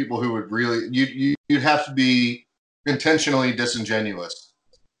only people who would really you'd have to be intentionally disingenuous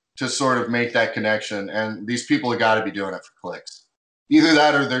to sort of make that connection, and these people have got to be doing it for clicks. Either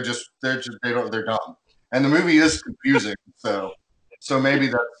that, or they're dumb. And the movie is confusing, so maybe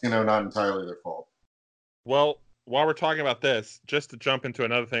that's not entirely their fault. Well, while we're talking about this, just to jump into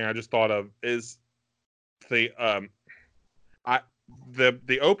another thing I just thought of is the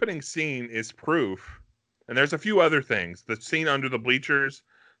opening scene is proof. And there's a few other things. The scene under the bleachers.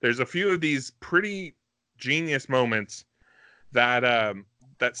 There's a few of these pretty genius moments that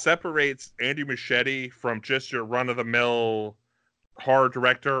separates Andy Muschietti from just your run-of-the-mill horror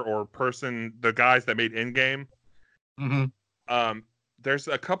director or person, the guys that made Endgame. Mm-hmm. There's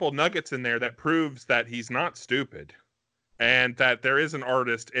a couple nuggets in there that proves that he's not stupid and that there is an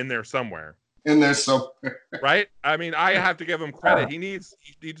artist in there somewhere. In there somewhere. Right? I mean, I have to give him credit. He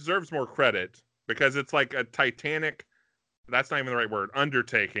deserves more credit. Because it's like a titanic, that's not even the right word,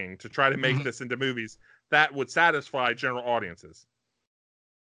 undertaking to try to make this into movies that would satisfy general audiences.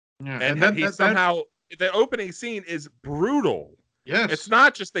 Yeah, and the opening scene is brutal. Yes. It's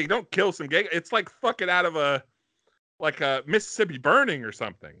not just they don't kill some gay, it's like fucking out of a Mississippi Burning or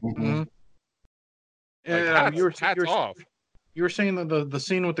something. Mm-hmm. Like, hats off. You were saying the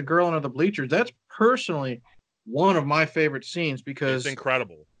scene with the girl under the bleachers, that's personally one of my favorite scenes because it's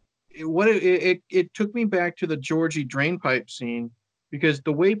incredible. It took me back to the Georgie drainpipe scene because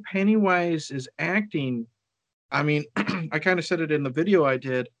the way Pennywise is acting, I mean, I kind of said it in the video I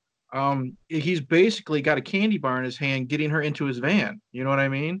did. He's basically got a candy bar in his hand, getting her into his van. You know what I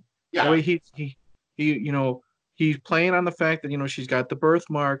mean? Yeah. The way he's playing on the fact that she's got the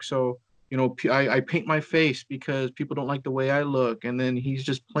birthmark, so I paint my face because people don't like the way I look, and then he's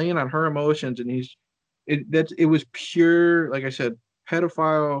just playing on her emotions, and it was pure, like I said,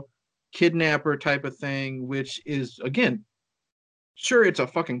 pedophile, kidnapper type of thing, which is, again, sure, it's a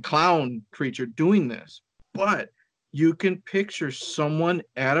fucking clown creature doing this, but you can picture someone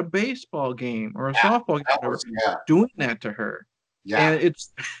at a baseball game or a softball game doing that to her. Yeah. And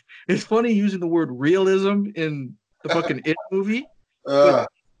it's funny using the word realism in the fucking It movie. But,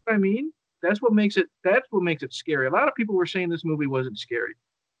 I mean, that's what makes it scary. A lot of people were saying this movie wasn't scary,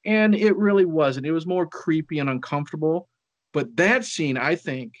 and it really wasn't. It was more creepy and uncomfortable. But that scene, I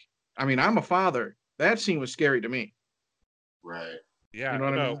think, I mean, I'm a father. That scene was scary to me. Right. Yeah. I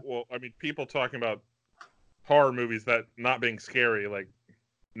mean? Well, I mean, people talking about horror movies that not being scary, like,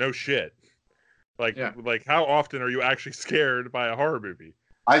 no shit. Like how often are you actually scared by a horror movie?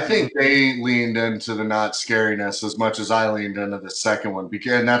 I think they leaned into the not scariness as much as I leaned into the second one,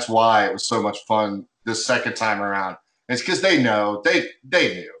 and that's why it was so much fun this second time around. It's because they knew.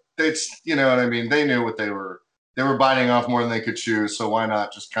 It's, you know what I mean? They knew what they were biting off more than they could chew, so why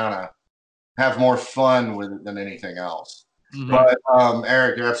not just kind of have more fun with it than anything else? Mm-hmm. But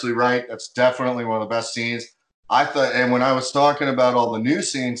Eric, you're absolutely right. That's definitely one of the best scenes. I thought, and when I was talking about all the new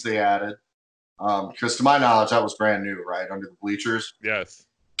scenes they added, because to my knowledge, that was brand new, right? Under the bleachers. Yes.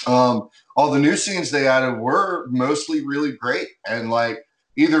 All the new scenes they added were mostly really great and like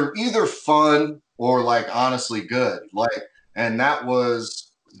either fun or like honestly good. Like, and that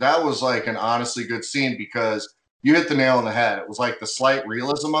was like an honestly good scene because you hit the nail on the head. It was like the slight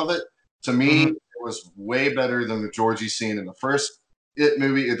realism of it. To me, it was way better than the Georgie scene in the first It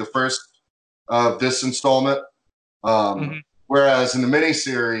movie, the first of this installment. Whereas in the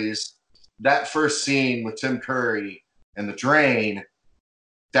miniseries, that first scene with Tim Curry and the drain,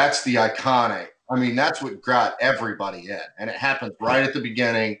 that's the iconic. I mean, that's what got everybody in. And it happened right at the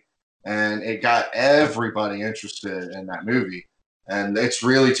beginning, and it got everybody interested in that movie. And it's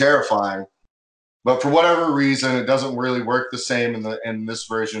really terrifying. But for whatever reason, it doesn't really work the same in this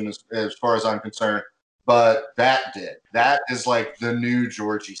version as far as I'm concerned. But that did. That is like the new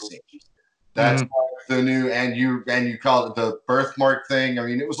Georgie scene. That's like the new, and you call it the birthmark thing. I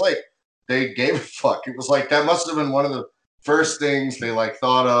mean, it was like they gave a fuck. It was like that must have been one of the first things they like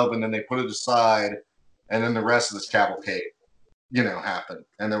thought of, and then they put it aside, and then the rest of this cavalcade, happened.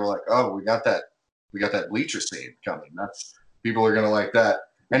 And they were like, oh, we got that we got that bleacher scene coming. That's people are gonna like that.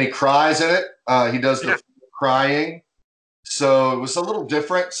 And he cries in it. He does the crying. So it was a little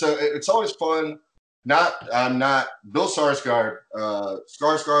different. So it's always fun. I'm not Bill Skarsgård.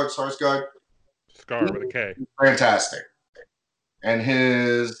 Skarsgård. Scar with a K. Fantastic. And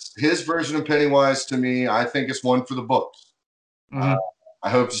his version of Pennywise, to me, I think is one for the books. Mhm. I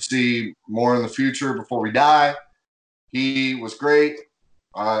hope to see more in the future before we die. He was great.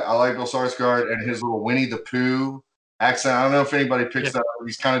 I like Bill Skarsgård and his little Winnie the Pooh accent. I don't know if anybody picks that up.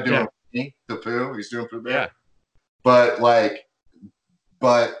 He's kind of doing Winnie the Pooh. He's doing Pooh Bear. Yeah. But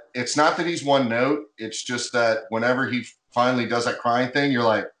it's not that he's one note. It's just that whenever he finally does that crying thing, you're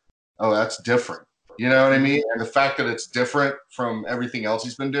like, oh, that's different. You know what I mean? And the fact that it's different from everything else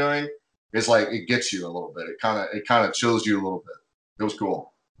he's been doing is like, it gets you a little bit. It kind of chills you a little bit. It was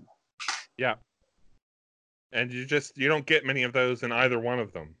cool. Yeah. And you don't get many of those in either one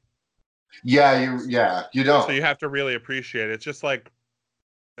of them. Yeah, you don't. So you have to really appreciate it. It's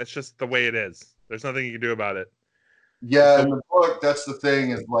just the way it is. There's nothing you can do about it. Yeah, in the book, that's the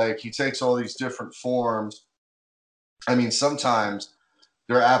thing, is like he takes all these different forms. I mean, sometimes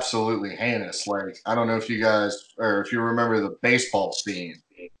they're absolutely heinous. Like, I don't know if you guys, or if you remember the baseball scene,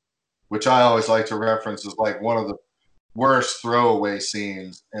 which I always like to reference as like one of the worst throwaway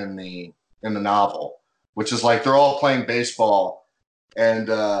scenes in the novel, which is like they're all playing baseball and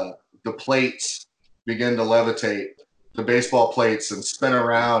the plates begin to levitate, the baseball plates, and spin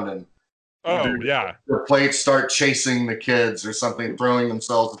around, and the plates start chasing the kids or something, throwing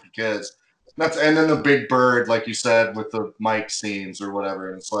themselves at the kids. And then the big bird, like you said, with the Mike scenes or whatever.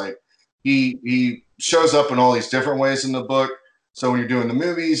 And it's like he shows up in all these different ways in the book. So when you're doing the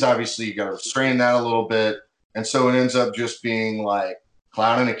movies, obviously you got to restrain that a little bit. And so it ends up just being like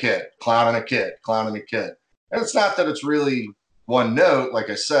clowning a kid. And it's not that it's really one note,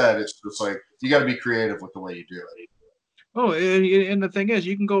 like I said. It's just like you got to be creative with the way you do it. Oh, and the thing is,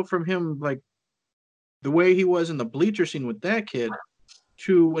 you can go from him like the way he was in the bleacher scene with that kid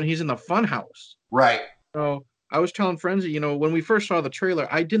to when he's in the funhouse. Right. So I was telling Frenzy, when we first saw the trailer,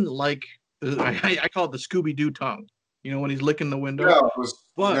 I didn't like, I call it the Scooby-Doo tongue, when he's licking the window.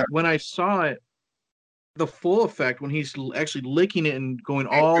 When I saw it, the full effect, when he's actually licking it and going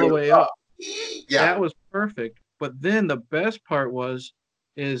all the way up, that was perfect. But then the best part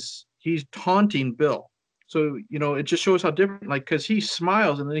is he's taunting Bill. So, it just shows how different, like, because he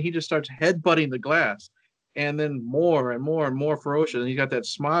smiles and then he just starts headbutting the glass, and then more and more and more ferocious. And he's got that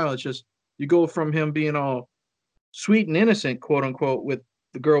smile. It's just, you go from him being all sweet and innocent, quote unquote, with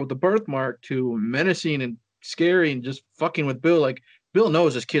the girl with the birthmark, to menacing and scary and just fucking with Bill. Like, Bill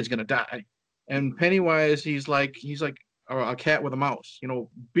knows this kid's going to die. And Pennywise, he's like a cat with a mouse,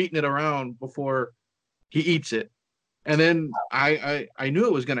 beating it around before he eats it. And then I knew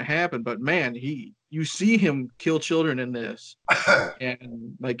it was going to happen, but man, you see him kill children in this,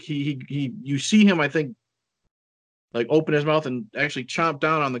 and like you see him, I think, like open his mouth and actually chomp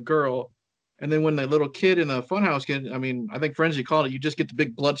down on the girl, and then when the little kid in the funhouse kid, I mean, I think Frenzy called it, you just get the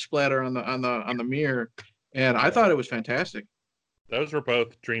big blood splatter on the mirror, and I thought it was fantastic. Those were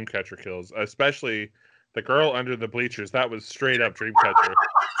both Dreamcatcher kills, especially the girl under the bleachers. That was straight up Dreamcatcher.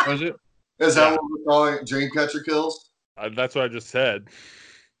 Was it? Is that what we're calling it? Dreamcatcher kills? That's what I just said.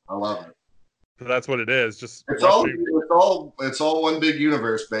 I love it. So that's what it is. Just it's all one big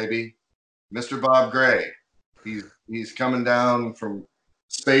universe, baby. Mr. Bob Gray, he's coming down from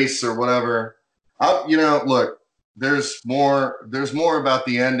space or whatever. Look, there's more about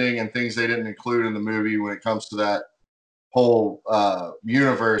the ending and things they didn't include in the movie when it comes to that whole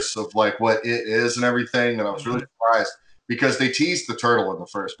universe of like what it is and everything, that I was really surprised, because they teased the turtle in the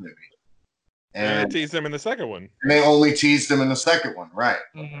first movie. And they teased him in the second one. And they only teased him in the second one, right?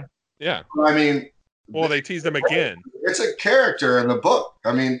 Mm-hmm. Yeah. I mean, well, they teased him again. It's a character in the book.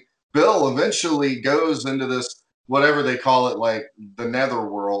 I mean, Bill eventually goes into this, whatever they call it, like the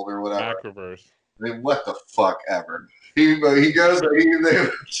netherworld or whatever. Macroverse. I mean, what the fuck ever. He goes.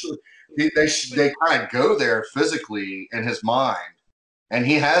 They kind of go there physically in his mind, and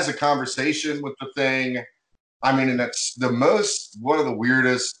he has a conversation with the thing. I mean, and it's one of the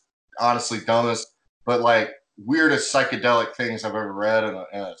weirdest, honestly dumbest, but like weirdest psychedelic things I've ever read in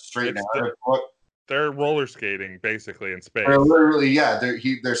a straight narrative book. They're roller skating basically in space. They're literally,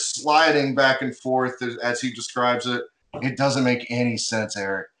 they're sliding back and forth as he describes it. It doesn't make any sense,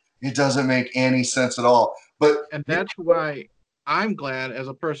 Eric. It doesn't make any sense at all. And that's why I'm glad, as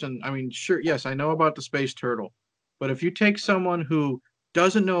a person. I mean, sure, yes, I know about the space turtle, but if you take someone who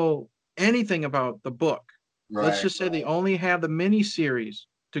doesn't know anything about the book, let's just say they only have the miniseries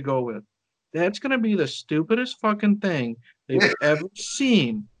to go with, that's going to be the stupidest fucking thing they've ever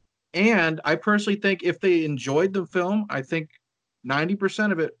seen. And I personally think if they enjoyed the film, I think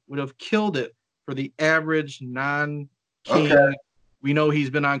 90% of it would have killed it for the average non-King. Okay. We know he's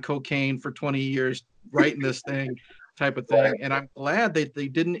been on cocaine for 20 years writing this thing type of thing. Right. And I'm glad that they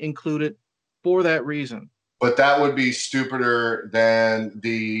didn't include it for that reason. But that would be stupider than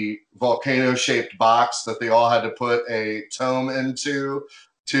the volcano-shaped box that they all had to put a tome into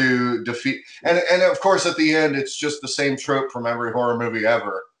to defeat. And of course, at the end, it's just the same trope from every horror movie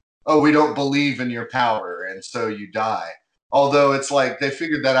ever. Oh, we don't believe in your power, and so you die. Although it's like they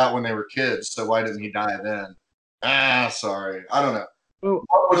figured that out when they were kids, so why didn't he die then? Sorry, I don't know. Well,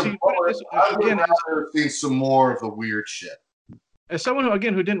 see, I would again, rather seen some more of the weird shit. as someone who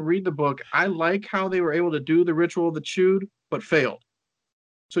didn't read the book, I like how they were able to do the ritual of the chewed, but failed.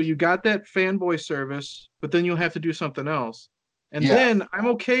 So you got that fanboy service, but then you'll have to do something else. And then I'm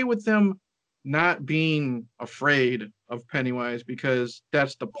okay with them not being afraid of Pennywise because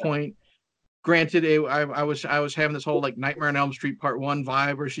that's the point. Granted, I was having this whole like Nightmare on Elm Street Part 1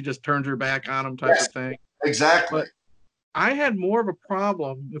 vibe where she just turns her back on him type of thing. Exactly. But I had more of a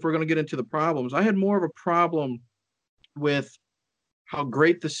problem, if we're going to get into the problems, I had more of a problem with how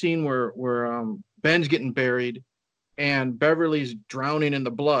great the scene where Ben's getting buried and Beverly's drowning in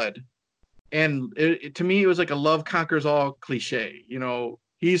the blood. And to me, it was like a love conquers all cliche. You know,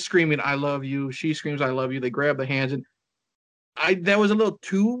 he's screaming, "I love you." She screams, "I love you." They grab the hands, and that was a little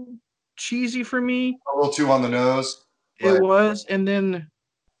too cheesy for me. A little too on the nose. It was. And then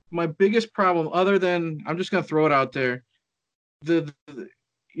my biggest problem, other than I'm just gonna throw it out there, as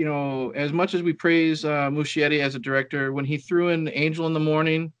much as we praise Muschietti as a director, when he threw in Angel in the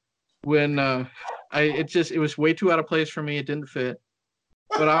Morning, when it was way too out of place for me. It didn't fit.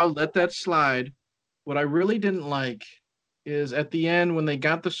 But I'll let that slide. What I really didn't like is at the end when they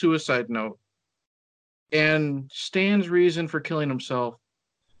got the suicide note and Stan's reason for killing himself.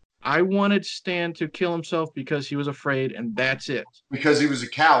 I wanted Stan to kill himself because he was afraid, and that's it. Because he was a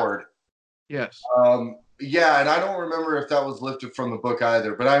coward. Yes. Yeah, and I don't remember if that was lifted from the book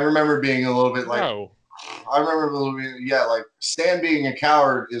either, but I remember being a little bit like, I remember a little bit, like Stan being a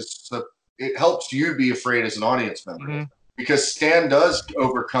coward it helps you be afraid as an audience member. Mm-hmm. Because Stan does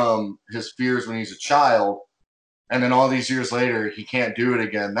overcome his fears when he's a child, and then all these years later, he can't do it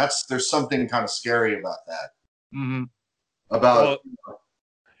again. There's something kind of scary about that. Mm-hmm.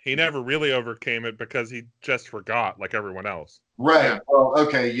 He never really overcame it because he just forgot, like everyone else. Right. Yeah. Well,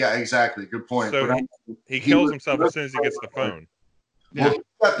 okay. Yeah, exactly. Good point. So he kills himself as soon as he gets the phone. Well, he's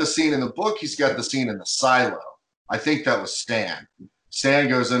got the scene in the book. He's got the scene in the silo. I think that was Stan. Stan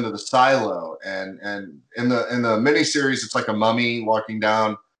goes into the silo, and in the miniseries, it's like a mummy walking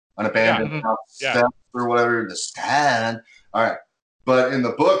down an abandoned house steps or whatever. The Stan. All right, but in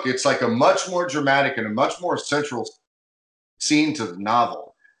the book, it's like a much more dramatic and a much more central scene to the novel.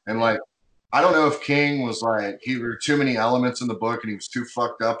 And like, I don't know if King was like there were too many elements in the book and he was too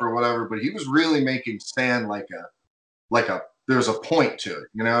fucked up or whatever, but he was really making Stan like a there's a point to it.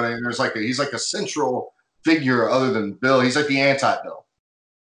 You know what I mean? He's like a central figure other than Bill. He's like the anti-Bill.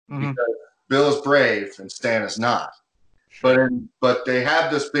 Because Bill is brave and Stan is not. But they have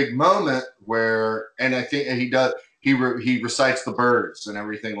this big moment where, and I think he recites the birds and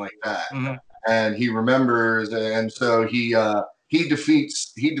everything like that, and he remembers, and so he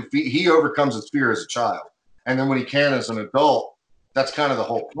overcomes his fear as a child, and then when he can as an adult, that's kind of the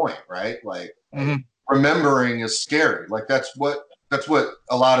whole point, right? Like remembering is scary. Like that's what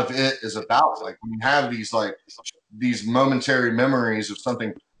a lot of it is about. Like when you have these momentary memories of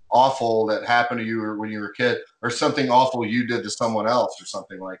something awful that happened to you or when you were a kid, or something awful you did to someone else or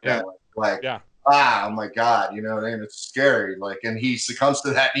something like that. Oh my God, you know what I mean? It's scary. Like, and he succumbs to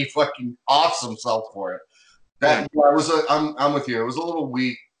that and he fucking offs himself for it. I'm with you. It was a little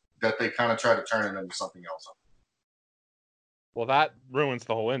weak that they kind of tried to turn it into something else. Well, that ruins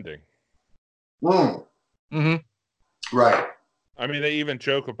the whole ending. Right. I mean, they even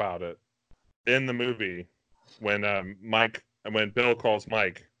joke about it in the movie when Bill calls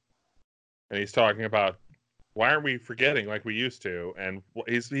Mike. And he's talking about why aren't we forgetting like we used to? And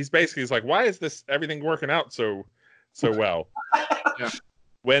he's basically like, why is this everything working out so well? Yeah.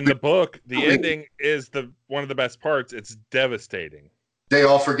 When the book, the ending is one of the best parts. It's devastating. They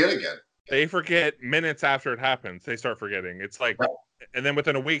all forget again. They forget minutes after it happens. They start forgetting. It's like, and then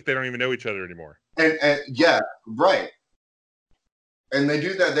within a week, they don't even know each other anymore. And yeah, right. And they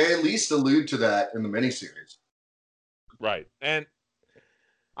do that. They at least allude to that in the miniseries. Right. And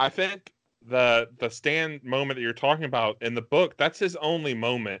I think the Stan moment that you're talking about in the book, that's his only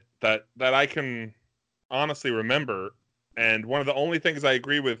moment that I can honestly remember. And one of the only things I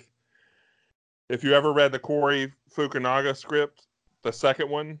agree with, if you ever read the Corey Fukunaga script, the second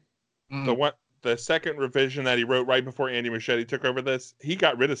one, the second revision that he wrote right before Andy Muschietti took over this, he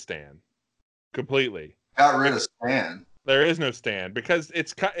got rid of Stan completely. Got rid of Stan. There is no Stan because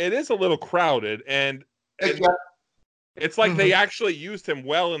it is a little crowded, and it's like they actually used him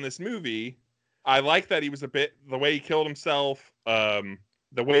well in this movie. I like that he was the way he killed himself, the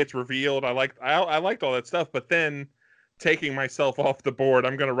way it's revealed. I liked all that stuff, but then taking myself off the board,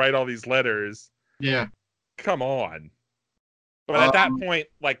 I'm going to write all these letters. Yeah. Come on. But at that point,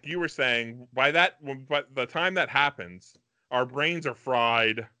 like you were saying, by the time that happens, our brains are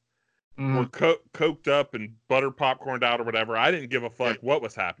fried. We're coked up and butter popcorned out or whatever. I didn't give a fuck what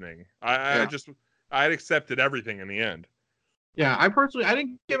was happening. I accepted everything in the end. Yeah, I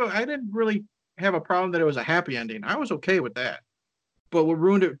didn't really have a problem that it was a happy ending. I was okay with that. But what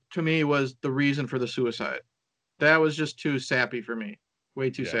ruined it to me was the reason for the suicide. That was just too sappy for me.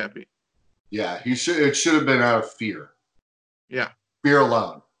 Way too sappy. Yeah, it should have been out of fear. Yeah. Fear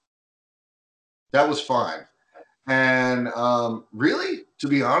alone. That was fine. And really, to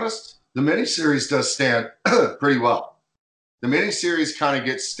be honest, the miniseries does Stan pretty well. The miniseries kind of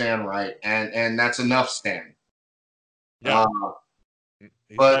gets Stan right, and that's enough Stan. Yeah.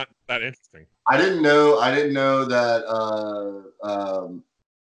 He's but not that interesting. I didn't know that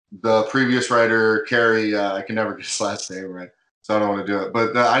the previous writer, Carey, I can never get his last name right, so I don't want to do it.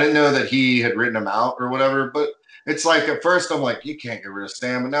 But I didn't know that he had written him out or whatever. But it's like at first I'm like, you can't get rid of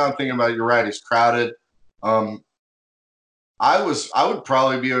Stan. But now I'm thinking about it. You're right. He's crowded. I would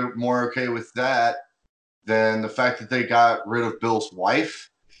probably be more okay with that than the fact that they got rid of Bill's wife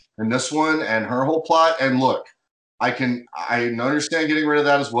in this one and her whole plot. And look, I understand getting rid of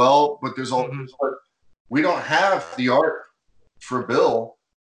that as well, but there's all we don't have the arc for Bill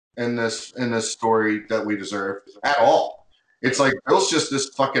in this story that we deserve at all. It's like Bill's just this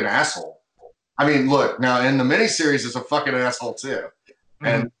fucking asshole. I mean, look, now in the miniseries, it's a fucking asshole too.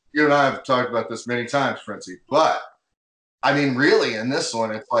 And you and I have talked about this many times, Frenzy. But I mean, really, in this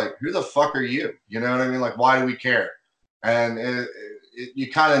one, it's like, who the fuck are you? You know what I mean? Like, why do we care? And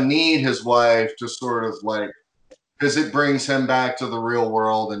you kind of need his wife to sort of like, because it brings him back to the real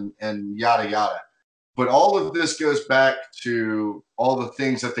world and yada yada. But all of this goes back to all the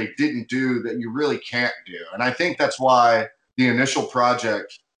things that they didn't do that you really can't do. And I think that's why the initial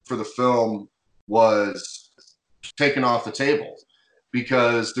project for the film was taken off the table,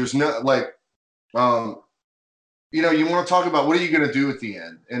 because there's no like, you know, you want to talk about what are you going to do at the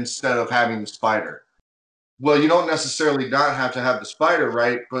end instead of having the spider. Well, you don't necessarily not have to have the spider,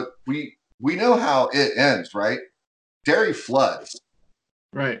 right? But we know how it ends, right? Derry floods.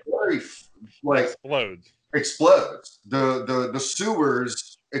 Right. Derry explodes. The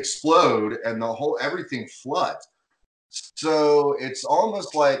sewers explode and the whole everything floods. So it's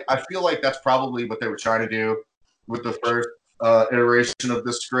almost like I feel like that's probably what they were trying to do with the first iteration of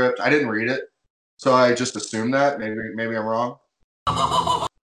this script. I didn't read it, so I just assumed that. Maybe I'm wrong.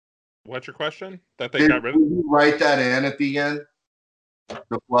 What's your question? That they got rid of? Did you write that in at the end?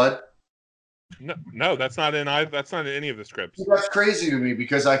 The flood? No, that's not in. That's not in any of the scripts. That's crazy to me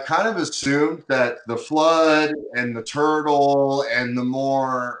because I kind of assumed that the flood and the turtle and the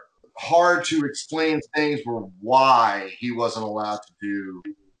more hard to explain things were why he wasn't allowed to do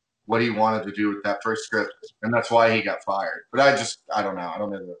what he wanted to do with that first script, and that's why he got fired. But I don't know. I don't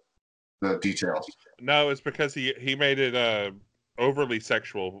know the details. No, it's because he made it overly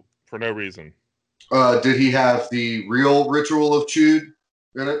sexual for no reason. Did he have the real ritual of Chewd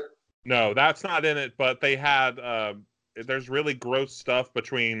in it? No, that's not in it, but they had there's really gross stuff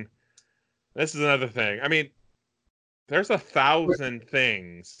between. This is another thing. I mean, there's 1,000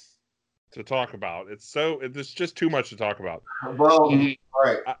 things to talk about. It's just too much to talk about. Well, all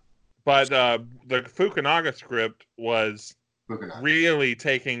right. But the Fukunaga script was really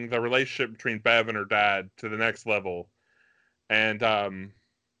taking the relationship between Bev and her dad to the next level. And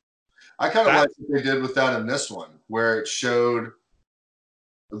I kind of like what they did with that in this one, where it showed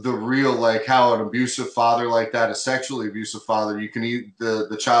the real, like how an abusive father like that, a sexually abusive father, you can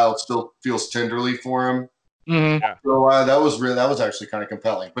the child still feels tenderly for him. Mm-hmm. Yeah. So that was actually kind of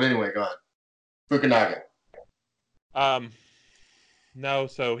compelling. But anyway, go ahead. Fukunaga. No,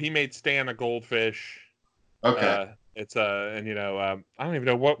 so he made Stan a goldfish. Okay. It's and you know, I don't even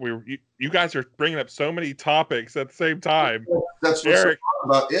know what you guys are bringing up so many topics at the same time. That's what's Eric, so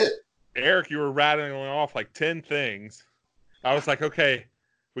fun about it. Eric, you were rattling off like 10 things. I was like, okay,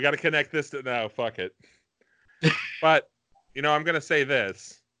 we got to connect this to no, fuck it. But you know, I'm gonna say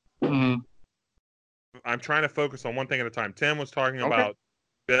this. Mm-hmm. I'm trying to focus on one thing at a time. Tim was talking about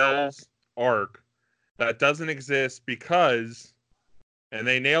Bill's arc that doesn't exist because, and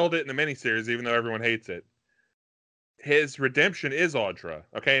they nailed it in the miniseries, even though everyone hates it. his redemption is Audra.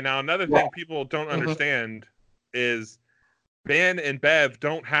 Okay, now another thing people don't understand is Ben and Bev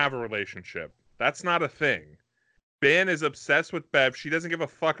don't have a relationship. That's not a thing. Ben is obsessed with Bev. She doesn't give a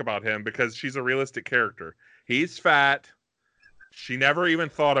fuck about him because she's a realistic character. He's fat. She never even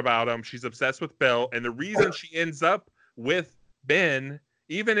thought about him. She's obsessed with Bill. And the reason she ends up with Ben,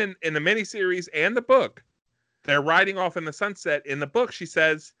 even in the miniseries and the book, they're riding off in the sunset. In the book, she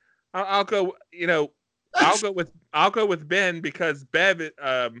says, I'll go, I'll go with Ben because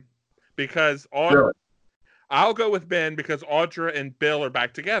I'll go with Ben because Audra and Bill are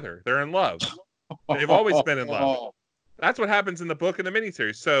back together. They're in love. They've always been in love. That's what happens in the book and the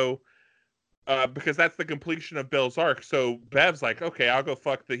miniseries. So, because that's the completion of Bill's arc. So Bev's like, okay, I'll go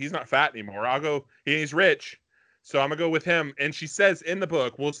fuck he's not fat anymore. He's rich. So I'm gonna go with him. And she says in the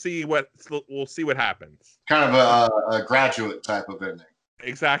book, we'll see what happens. Kind of a Graduate type of ending.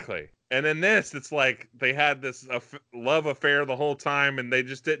 Exactly. And in this, it's like they had this love affair the whole time, and they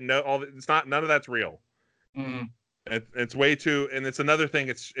just didn't know none of that's real. Mm-hmm. It's way too, and it's another thing.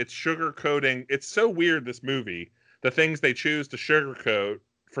 It's sugarcoating. It's so weird, this movie. The things they choose to sugarcoat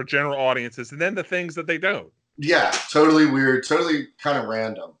for general audiences, and then the things that they don't. Yeah, totally weird, totally kind of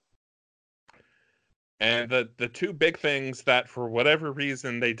random. And the two big things that, for whatever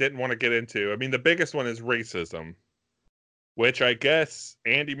reason, they didn't want to get into. I mean, the biggest one is racism, which I guess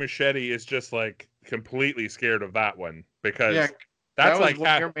Andy Muschietti is just like completely scared of that one because that's like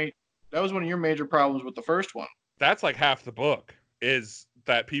that was one of your major problems with the first one. That's like half the book is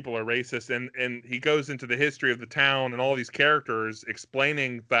that people are racist, and he goes into the history of the town and all these characters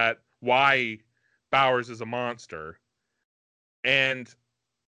explaining that why Bowers is a monster. And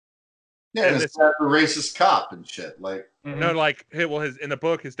it's a racist cop and shit. Like no, like in the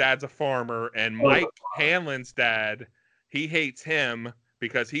book, his dad's a farmer, and Mike Hanlon's dad, he hates him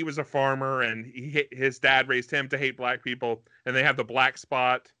because he was a farmer, and his dad raised him to hate black people, and they have the black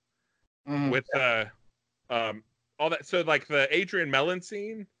spot with all that. So like the Adrian Mellon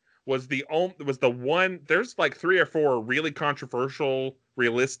scene was the one. There's like 3 or 4 really controversial,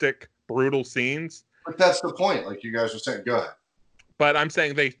 realistic, brutal scenes. But that's the point. Like you guys were saying, go ahead. But I'm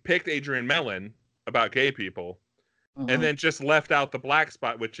saying they picked Adrian Mellon about gay people, and then just left out the black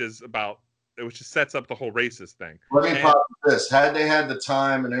spot, which just sets up the whole racist thing. Let me pop this. Had they had the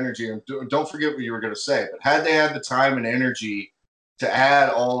time and energy, and don't forget what you were going to say, but had they had the time and energy to add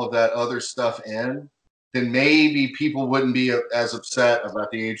all of that other stuff in, then maybe people wouldn't be as upset about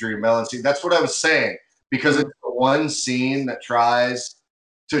the Adrian Mellon scene. That's what I was saying, because it's the one scene that tries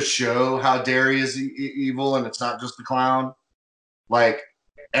to show how Derry is evil, and it's not just the clown. Like,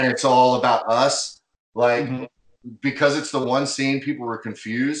 and it's all about us. Like, because it's the one scene, people were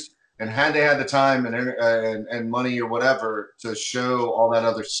confused. And had they had the time and money or whatever to show all that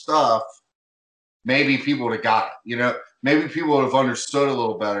other stuff, maybe people would have got it. You know, maybe people would have understood a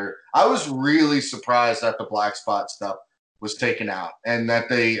little better. I was really surprised that the black spot stuff was taken out and that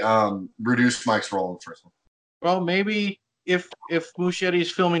they reduced Mike's role in the first one. Well, maybe if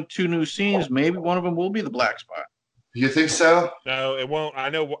Muschietti's filming 2 new scenes, maybe one of them will be the black spot. You think so? No, it won't. I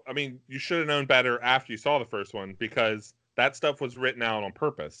know. I mean, you should have known better after you saw the first one, because that stuff was written out on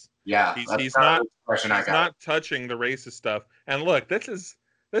purpose. Yeah, he's not touching the racist stuff. And look, this is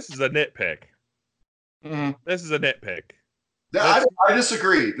a nitpick. Mm-hmm. This is a nitpick. I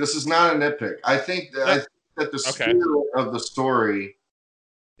disagree. This is not a nitpick. I think that the spirit of the story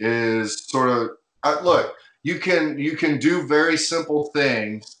is sort of look. You can do very simple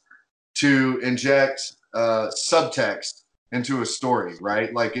things to inject subtext into a story,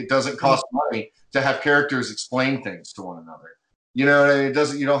 right? Like, it doesn't cost money to have characters explain things to one another. You know, it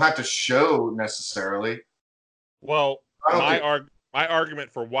doesn't. You don't have to show necessarily. Well, my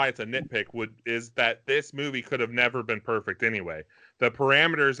argument for why it's a nitpick is that this movie could have never been perfect anyway. The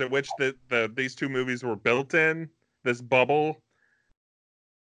parameters at which these 2 movies were built in, this bubble,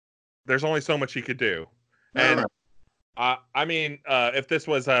 there's only so much he could do. And I mean, if this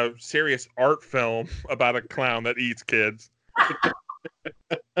was a serious art film about a clown that eats kids,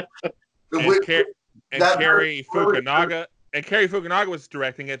 and Cary Fukunaga was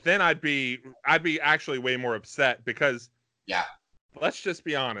directing it, then I'd be actually way more upset, because let's just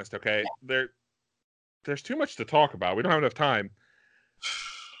be honest, okay? There's too much to talk about. We don't have enough time.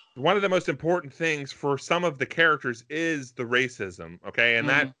 One of the most important things for some of the characters is the racism, okay? And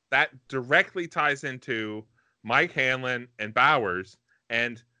that directly ties into Mike Hanlon and Bowers,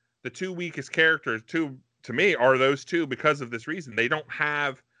 and the 2 weakest characters to me are those 2 because of this reason. They don't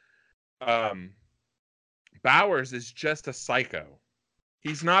have Bowers is just a psycho.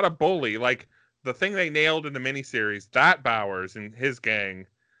 He's not a bully. Like, the thing they nailed in the miniseries, that Bowers and his gang,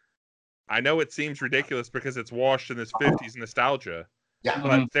 I know it seems ridiculous because it's washed in this 50s nostalgia, Yeah.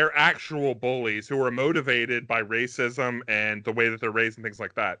 but they're actual bullies who are motivated by racism and the way that they're raised and things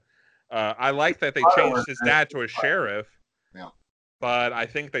like that. I like that they changed his dad to a sheriff. Yeah. But I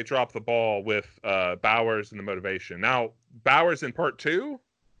think they dropped the ball with Bowers and the motivation. Now, Bowers in part 2,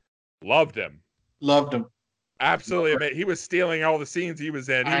 loved him. Loved him. Absolutely amazing. He was stealing all the scenes he was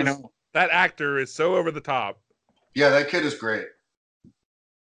in. I know. That actor is so over the top. Yeah, that kid is great.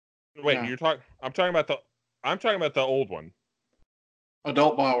 Wait, Yeah. I'm talking about the old one.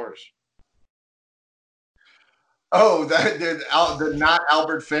 Adult Bowers. Oh, the not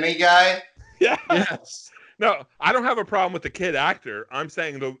Albert Finney guy. Yeah. Yes. No, I don't have a problem with the kid actor. I'm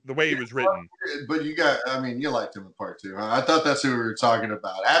saying the way he was written. But you liked him in part 2. Huh? I thought that's who we were talking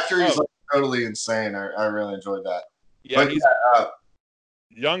about. After he's like totally insane, I really enjoyed that. Yeah, But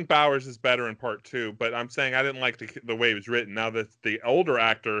young Bowers is better in part 2, but I'm saying I didn't like the way he was written. Now that the older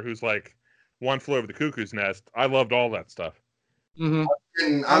actor who's like One Flew Over the Cuckoo's Nest, I loved all that stuff.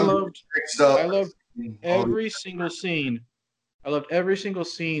 Mm-hmm. I loved every single scene. I loved every single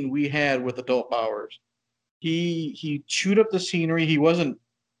scene we had with Adult Bowers. He chewed up the scenery. He wasn't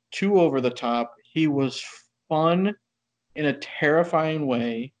too over the top. He was fun in a terrifying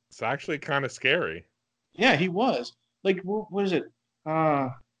way. It's actually kind of scary. Yeah, he was. Like, what is it? I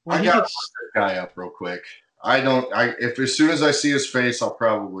got this guy up real quick. If as soon as I see his face, I'll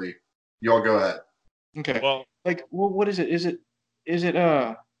probably. Y'all go ahead. Okay. Well, like, what is it? Is it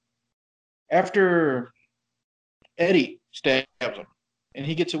after Eddie stabs him and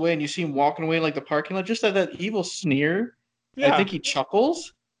he gets away and you see him walking away like the parking lot, just that evil sneer. yeah. I think he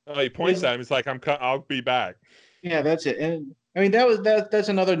chuckles. Oh, he points at him. He's like, I'll be back. Yeah, that's it. And I mean, that's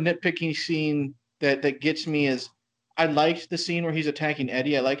another nitpicking scene that gets me is I liked the scene where he's attacking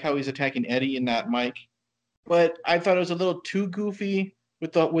Eddie. I like how he's attacking Eddie and not Mike. But I thought it was a little too goofy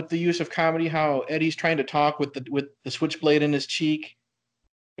with the use of comedy, how Eddie's trying to talk with the switchblade in his cheek.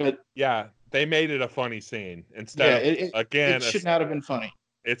 But yeah, they made it a funny scene instead. It should not have been funny.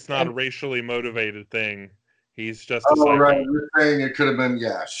 It's not a racially motivated thing. He's just a psycho. Right. You're saying it could have been,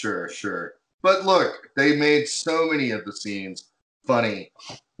 yeah, sure. But look, they made so many of the scenes funny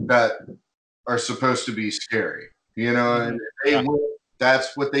that are supposed to be scary. You know, and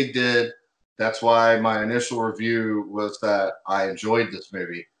that's what they did. That's why my initial review was that I enjoyed this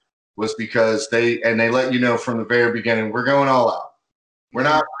movie, was because they let you know from the very beginning, we're going all out. We're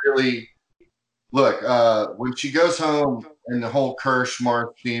not really. Look, when she goes home and the whole Kirsch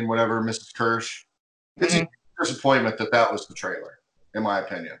Mark scene, whatever, Mrs. Kirsch, it's a disappointment that was the trailer, in my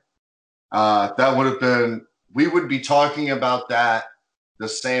opinion. That would have been. We would be talking about that the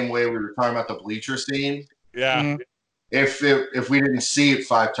same way we were talking about the bleacher scene. Yeah. Mm-hmm. If we didn't see it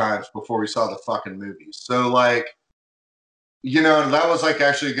 5 times before we saw the fucking movie. So like, you know, that was like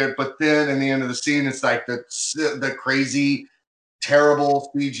actually good. But then in the end of the scene, it's like the crazy,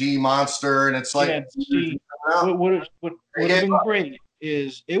 terrible CG monster, and it's like what would have been great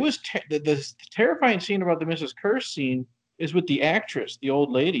is it was the terrifying scene about the Mrs. Kirsch scene is with the actress, the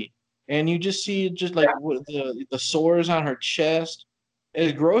old lady, and you just see the sores on her chest.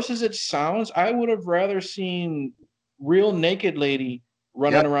 As gross as it sounds, I would have rather seen real naked lady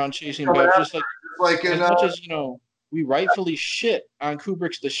running around chasing bugs, just like as much as we rightfully shit on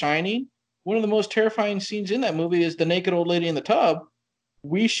Kubrick's The Shining. One of the most terrifying scenes in that movie is the naked old lady in the tub.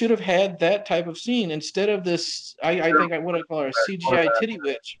 We should have had that type of scene instead of this. I think what I call her a CGI titty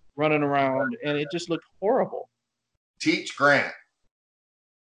witch running around, and it just looked horrible. Teach Grant.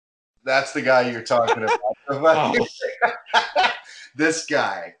 That's the guy you're talking about. This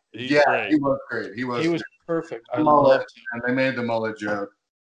guy. Great. He was great. He was perfect. I loved him. And they made the mullet joke.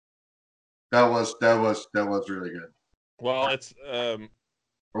 That was really good. Well, it's are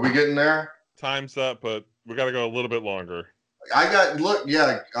we getting there? Time's up, but we got to go a little bit longer.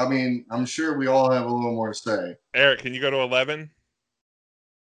 I mean, I'm sure we all have a little more to say. Eric, can you go to 11?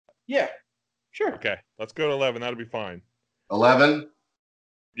 Yeah, sure. Okay, let's go to 11. That'll be fine. 11?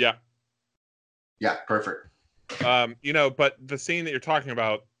 Yeah. Yeah, perfect. But the scene that you're talking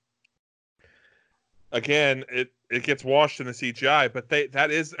about, again, it gets washed in the CGI, but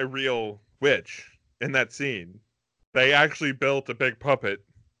that is a real witch in that scene. They actually built a big puppet,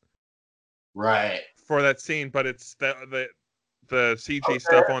 right, for that scene, but it's the CG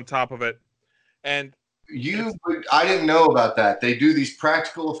stuff on top of it. And I didn't know about that. They do these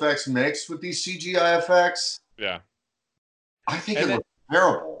practical effects mixed with these CGI effects. Yeah, I think it looks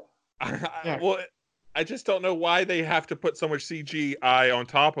terrible. Well, I just don't know why they have to put so much CGI on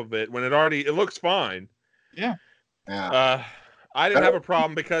top of it when it looks fine. Yeah. I didn't have a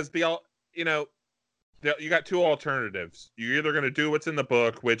problem because you got 2 alternatives. You're either going to do what's in the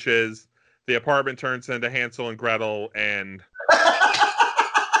book, which is the apartment turns into Hansel and Gretel, and Are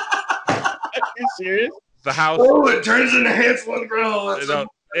you serious? the house. Oh, it turns into Hansel and Gretel. That's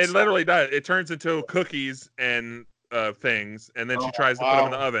It literally does. It turns into cookies and things, and then she tries to put them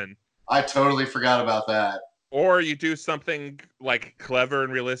in the oven. I totally forgot about that. Or you do something like clever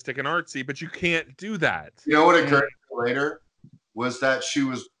and realistic and artsy, but you can't do that. You know what occurred later was that she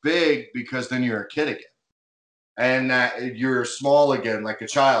was big because then you're a kid again. And that you're small again, like a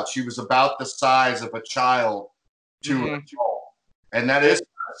child. She was about the size of a child to an adult. And that is kind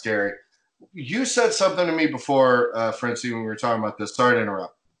of scary. You said something to me before, Frenzy, when we were talking about this. Sorry to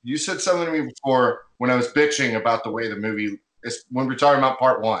interrupt. You said something to me before when I was bitching about the way the movie is, when we were talking about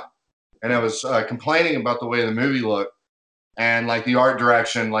part one. And I was complaining about the way the movie looked and like the art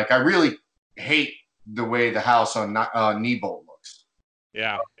direction. Like I really hate the way the house on Neibolt looks.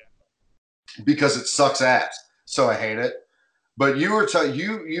 Yeah. Because it sucks ass. So I hate it. But you were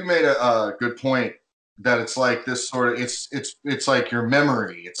you made a good point that it's like this sort of it's like your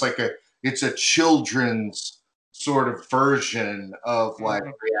memory. It's a children's sort of version of like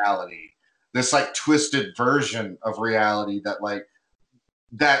reality. This like twisted version of reality that like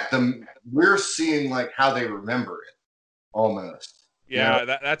we're seeing like how they remember it almost. Yeah, you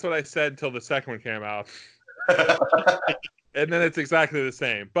know? that's what I said until the second one came out. And then it's exactly the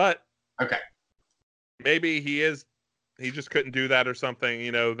same. But okay. Maybe he just couldn't do that or something.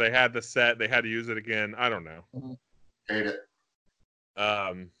 You know, they had the set, they had to use it again. I don't know. Hate it.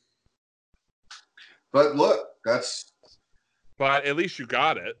 But look, but at least you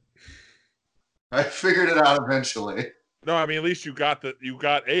got it. I figured it out eventually. No, I mean at least you got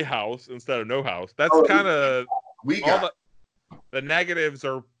a house instead of no house. That's kind of the negatives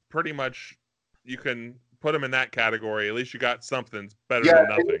are pretty much you can put them in that category. At least you got something better than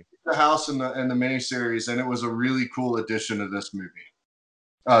nothing. The house in the miniseries, and it was a really cool addition to this movie.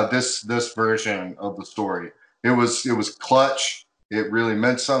 This version of the story. It was clutch. It really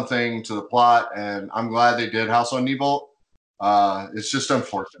meant something to the plot, and I'm glad they did House on Neibolt. It's just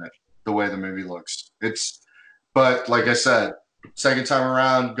unfortunate the way the movie looks. But like I said, second time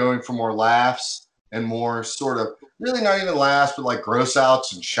around, going for more laughs and more sort of really not even laughs, but like gross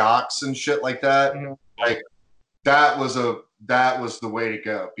outs and shocks and shit like that. Mm-hmm. Like that was the way to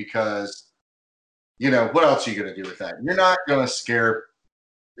go because, you know, what else are you going to do with that? You're not going to scare.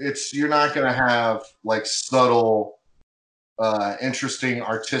 You're not going to have like subtle, interesting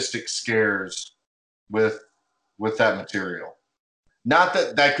artistic scares with that material. Not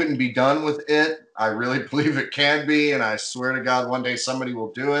that couldn't be done with it. I really believe it can be, and I swear to God, one day somebody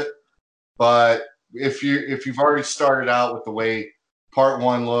will do it. But if you've already started out with the way part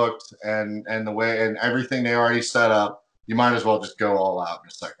one looked and the way and everything they already set up, you might as well just go all out in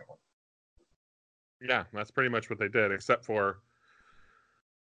the second one. Yeah, that's pretty much what they did, except for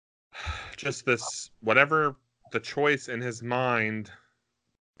just this whatever the choice in his mind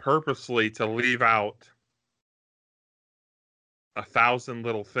purposely to leave out 1,000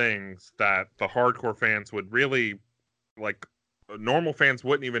 little things that the hardcore fans would really like. Normal fans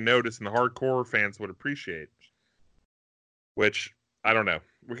wouldn't even notice, and the hardcore fans would appreciate. Which I don't know.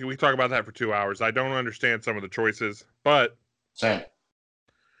 We can talk about that for 2 hours. I don't understand some of the choices, but same.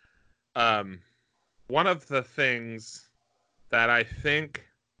 One of the things that I think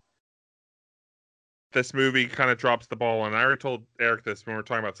this movie kind of drops the ball on, I already told Eric this when we were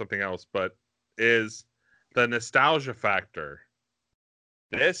talking about something else, but is the nostalgia factor.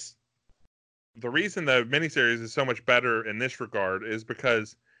 The reason the miniseries is so much better in this regard is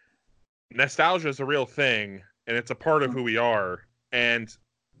because nostalgia is a real thing, and it's a part of who we are. And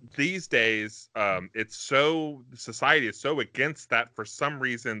these days, society is so against that for some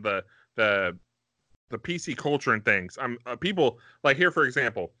reason. The PC culture and things. People like here, for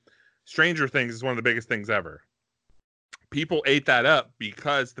example, Stranger Things is one of the biggest things ever. People ate that up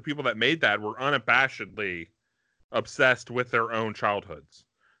because the people that made that were unabashedly obsessed with their own childhoods.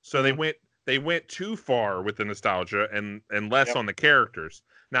 So they went too far with the nostalgia and less on the characters.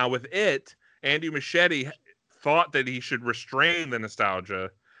 Now with it, Andy Muschietti thought that he should restrain the nostalgia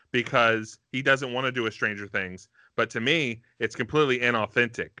because he doesn't want to do a Stranger Things. But to me, it's completely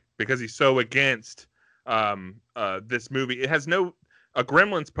inauthentic because he's so against this movie. It has a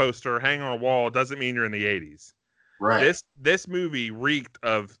Gremlins poster hanging on a wall doesn't mean you're in the 80s. Right. This movie reeked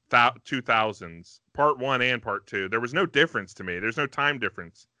of 2000s, part 1 and part 2. There was no difference to me. There's no time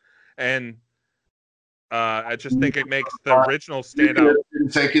difference. And I just think it makes the original stand out.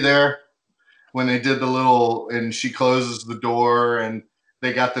 Didn't take you there when they did the little, and she closes the door and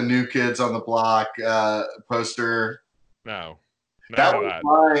they got the New Kids on the Block poster. No. That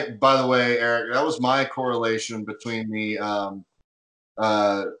was by the way, Eric, that was my correlation between the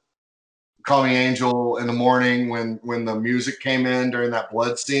Call Me Angel in the morning when the music came in during that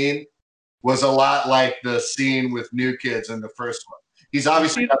blood scene was a lot like the scene with New Kids in the first one. He's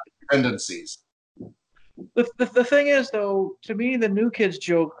obviously got tendencies. The thing is, though, to me, the New Kids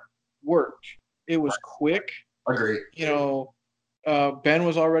joke worked. It was quick. Agree. You know, Ben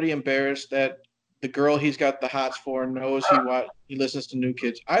was already embarrassed that the girl he's got the hots for knows he listens to New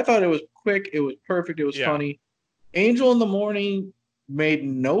Kids. I thought it was quick. It was perfect. It was funny. Angel in the Morning made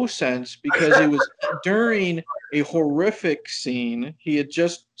no sense because it was during a horrific scene. He had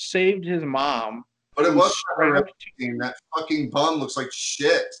just saved his mom. But it wasn't a horrific scene. That fucking bum looks like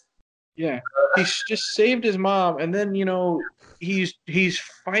shit. Yeah, he just saved his mom, and then he's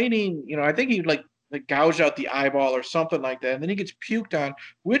fighting. I think he like gouged out the eyeball or something like that, and then he gets puked on,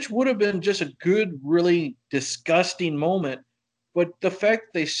 which would have been just a good, really disgusting moment. But the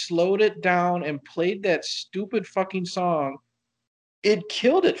fact they slowed it down and played that stupid fucking song, it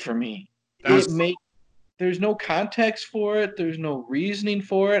killed it for me. There's no context for it. There's no reasoning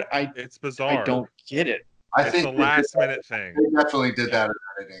for it. It's bizarre. I don't get it. I think the last minute thing. They definitely did that in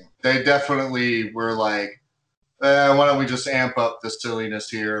editing. They definitely were like, why don't we just amp up the silliness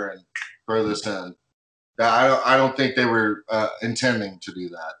here and throw this in? I don't think they were intending to do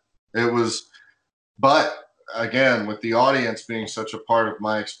that. It was, but again, with the audience being such a part of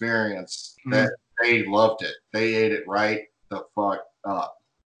my experience, that they loved it. They ate it right the fuck up.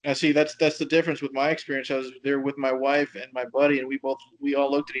 Now, see, that's the difference with my experience. I was there with my wife and my buddy, and we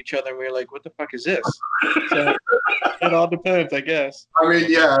all looked at each other and we were like, "What the fuck is this?" So it all depends, I guess. I mean,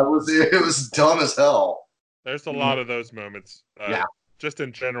 yeah, it was dumb as hell. There's a lot of those moments, just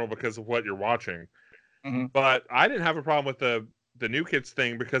in general because of what you're watching. Mm-hmm. But I didn't have a problem with the New Kids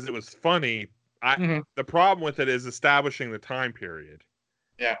thing because it was funny. The problem with it is establishing the time period.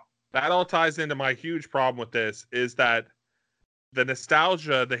 Yeah, that all ties into my huge problem with this is that the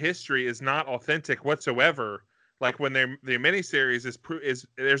nostalgia, the history is not authentic whatsoever. Like when the miniseries is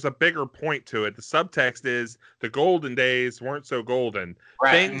there's a bigger point to it. The subtext is the golden days weren't so golden.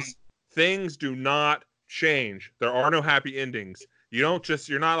 Right. Things do not change. There are no happy endings. You're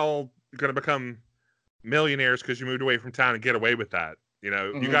not all going to become millionaires because you moved away from town and get away with that. You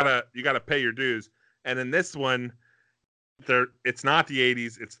gotta pay your dues. And in this one, it's not the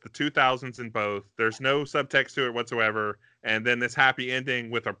 80s, it's the 2000s in both. There's no subtext to it whatsoever. And then this happy ending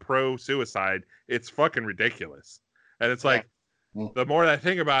with a pro-suicide, it's fucking ridiculous. And it's like, the more I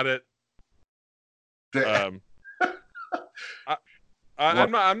think about it, I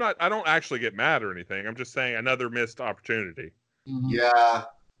don't actually get mad or anything. I'm just saying another missed opportunity. Yeah.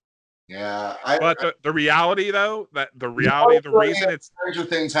 But the reality, though, the reason it's Stranger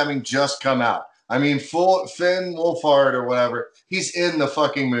Things having just come out. I mean, Finn Wolfhard or whatever, he's in the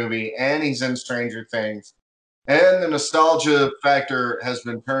fucking movie and he's in Stranger Things. And the nostalgia factor has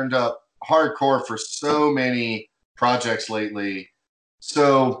been turned up hardcore for so many projects lately.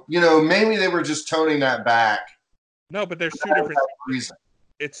 So, maybe they were just toning that back. No, but there's two different reasons.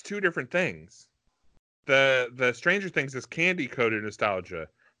 It's two different things. The Stranger Things is candy coated nostalgia.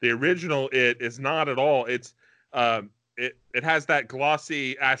 The original it is not at all. It's it has that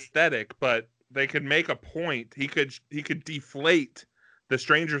glossy aesthetic, but they could make a point. He could deflate the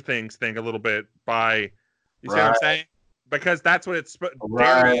Stranger Things thing a little bit by, you see what I'm saying? Because that's what it's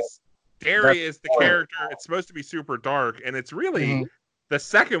Derry is the character. It's supposed to be super dark, and it's really the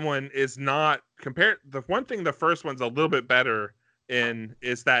second one is not compared. The one thing the first one's a little bit better in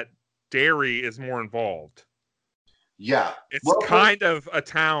is that Derry is more involved. Yeah, it's kind of a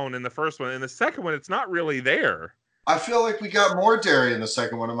town in the first one. In the second one, it's not really there. I feel like we got more Derry in the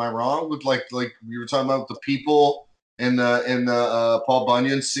second one. Am I wrong? With like we were talking about the people in the Paul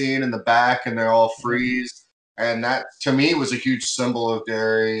Bunyan scene in the back, and they're all freeze, and that to me was a huge symbol of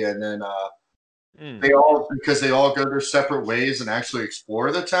Derry. And then they all go their separate ways and actually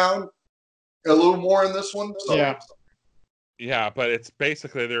explore the town a little more in this one. So. Yeah, but it's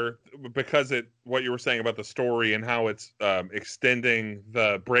basically what you were saying about the story and how it's extending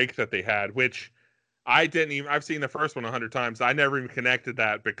the break that they had, which I've seen the first one 100 times. I never even connected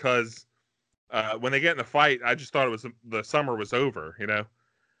that because when they get in the fight, I just thought the summer was over,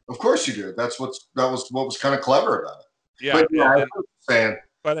 Of course you do. That was what was kind of clever about it. Yeah,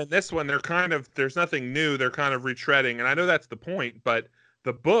 but in this one, there's nothing new. They're kind of retreading, and I know that's the point. But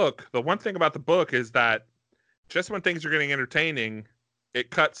the one thing about the book is that just when things are getting entertaining,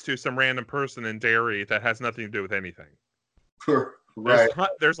 it cuts to some random person in Derry that has nothing to do with anything. Right.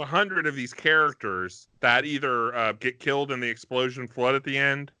 There's 100 of these characters that either get killed in the explosion flood at the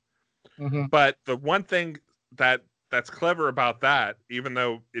end. But the one thing that's clever about that, even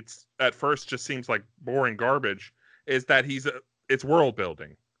though it's at first just seems like boring garbage, is that it's world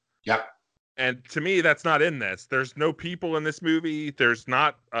building. Yeah. And to me, that's not in this. There's no people in this movie. There's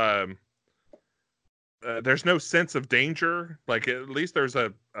not. There's no sense of danger. Like at least there's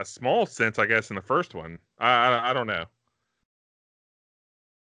a small sense, I guess, in the first one. I don't know.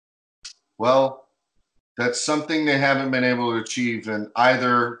 Well, that's something they haven't been able to achieve in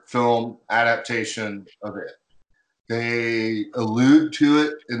either film adaptation of it. They allude to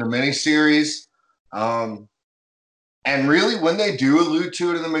it in the miniseries. And really, when they do allude to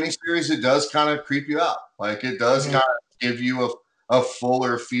it in the miniseries, it does kind of creep you out. Like, it does kind of give you a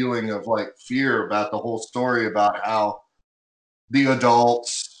fuller feeling of, like, fear about the whole story, about how the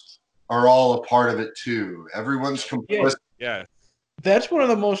adults are all a part of it, too. Everyone's complicit. Yeah. That's one of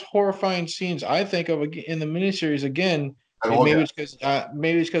the most horrifying scenes I think of in the miniseries. Again, and maybe it's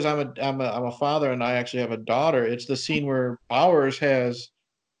because I'm a father and I actually have a daughter. It's the scene where Bowers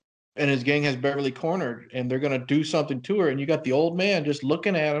and his gang has Beverly cornered, and they're gonna do something to her, and you got the old man just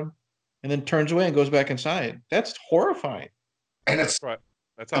looking at him, and then turns away and goes back inside. That's horrifying. And it's right.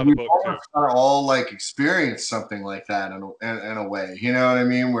 That's how the book too. All like experienced something like that in a way. You know what I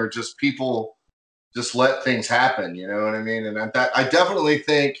mean? Where just people just let things happen. You know what I mean? And I definitely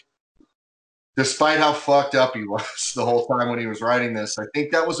think, despite how fucked up he was the whole time when he was writing this, I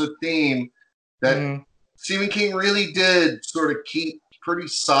think that was a theme that Stephen King really did sort of keep pretty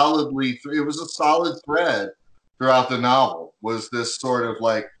solidly. It was a solid thread throughout the novel, was this sort of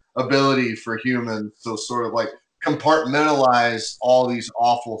like ability for humans to sort of like compartmentalize all these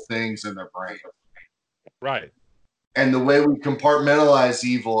awful things in their brain. Right. And the way we compartmentalize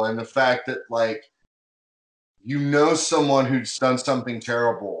evil, and the fact that, like, you know someone who's done something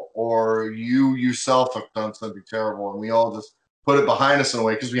terrible, or you yourself have done something terrible, and we all just put it behind us in a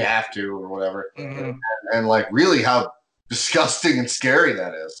way because we have to or whatever. And like, really how disgusting and scary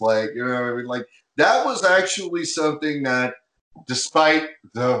that is. Like, you know what I mean? Like, that was actually something that, despite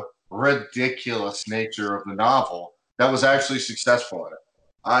the ridiculous nature of the novel, that was actually successful in it.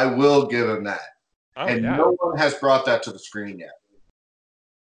 I will give him that. No one has brought that to the screen yet.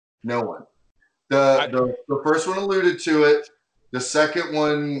 No one. The first one alluded to it. The second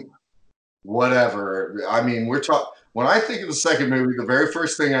one, whatever. I mean, when I think of the second movie, the very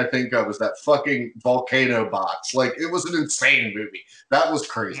first thing I think of is that fucking volcano box. Like, it was an insane movie. That was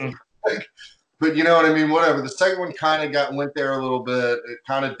crazy. Like, but you know what I mean? Whatever. The second one kind of went there a little bit. It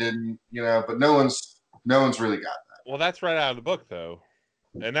kind of didn't, you know, but no one's really got that. Well, that's right out of the book, though.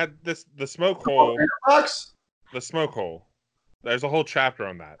 And the smoke hole. Box? The smoke hole. There's a whole chapter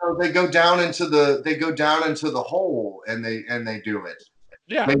on that. So they go down into the hole and they do it.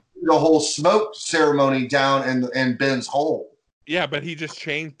 Yeah. They do the whole smoke ceremony down in Ben's hole. Yeah, but he just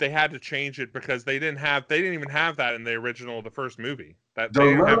changed. They had to change it because they didn't even have that in the first movie.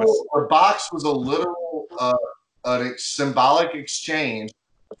 The box was a literal symbolic exchange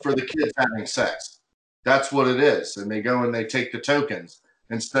for the kids having sex. That's what it is. And they go and they take the tokens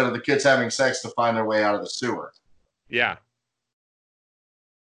instead of the kids having sex to find their way out of the sewer. Yeah.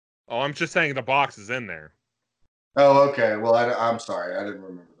 Oh, I'm just saying the box is in there. Oh, okay. Well, I'm sorry. I didn't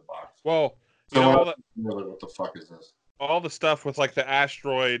remember the box. Well, what the fuck is this? All the stuff with like the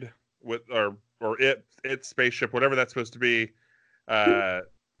asteroid with or its spaceship, whatever that's supposed to be,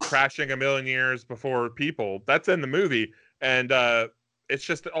 crashing a million years before people. That's in the movie, and it's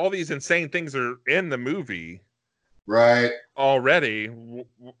just all these insane things are in the movie, right? Already,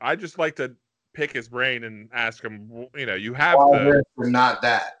 I just like to pick his brain and ask him. You know, you have this and not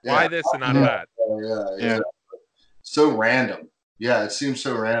that. Why this and not that? Yeah. So random. Yeah, it seems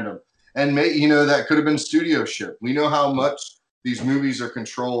so random. And that could have been studio shit. We know how much these movies are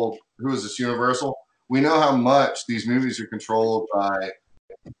controlled. Who is this, Universal? We know how much these movies are controlled by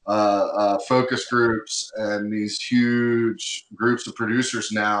focus groups and these huge groups of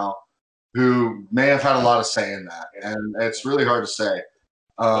producers now who may have had a lot of say in that. And it's really hard to say.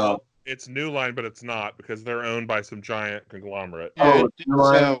 Well, it's New Line, but it's not because they're owned by some giant conglomerate.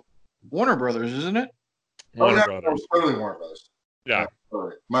 Warner Brothers, isn't it? Warner Brothers. Totally Warner Brothers. Yeah.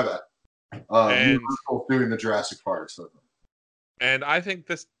 Sorry. My bad. Universal's doing the Jurassic Park. So. And I think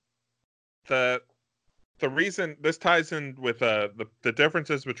the reason this ties in with the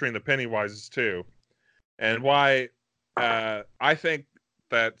differences between the Pennywises too, and why I think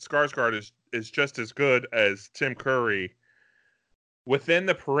that Skarsgård is just as good as Tim Curry within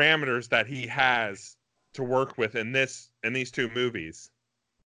the parameters that he has to work with in these two movies.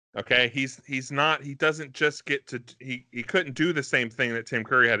 Okay, he doesn't just get to he couldn't do the same thing that Tim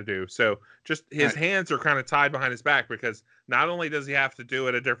Curry had to do. So just his hands are kind of tied behind his back because not only does he have to do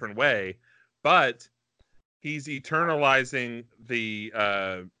it a different way, but he's internalizing the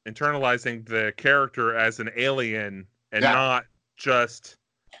character as an alien and not just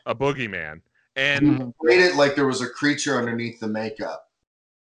a boogeyman. And Mhm. Played it like there was a creature underneath the makeup.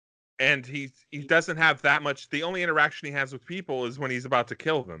 and he doesn't have that much. The only interaction he has with people is when he's about to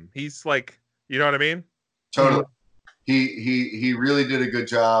kill them. He's like, you know what I mean? Totally. He really did a good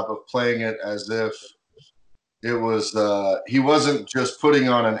job of playing it as if it was he wasn't just putting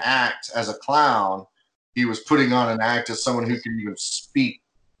on an act as a clown. He was putting on an act as someone who can even speak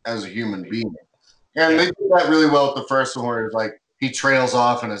as a human being. And they did that really well with the first one, where it's like he trails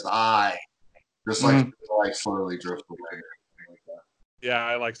off and his eye just like slowly drifts away. Yeah,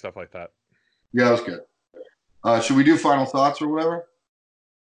 I like stuff like that. Yeah, that was good. Should we do final thoughts or whatever?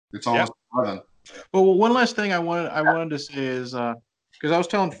 It's almost 11. Well, one last thing I wanted to say is because I was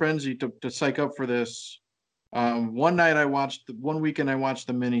telling Frenzy to psych up for this. One weekend I watched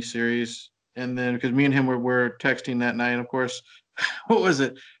the mini series, and then because me and him were texting that night, and of course, what was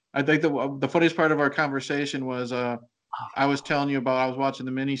it? I think the funniest part of our conversation was I was telling you about I was watching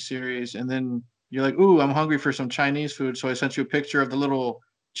the mini series, and then you're like, "Ooh, I'm hungry for some Chinese food," so I sent you a picture of the little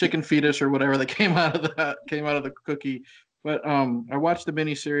chicken fetus or whatever that came out of the cookie. But I watched the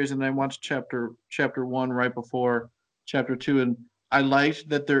mini series and I watched chapter 1 right before chapter 2, and I liked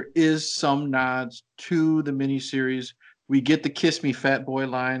that there is some nods to the mini series. We get the "Kiss Me, Fat Boy"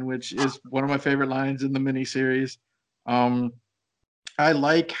 line, which is one of my favorite lines in the mini series. I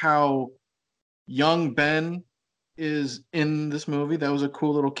like how young Ben is in this movie. That was a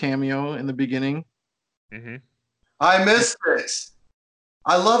cool little cameo in the beginning. Mm-hmm. I missed this.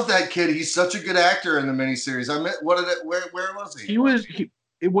 I love that kid. He's such a good actor in the miniseries. Where was he?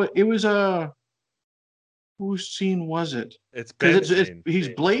 It was whose scene was it? It's Because Ben's scene. he's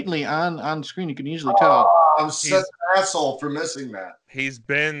blatantly on screen. You can easily tell. Oh, I'm such an asshole for missing that. He's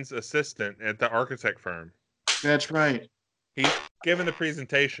Ben's assistant at the architect firm. That's right. He's given the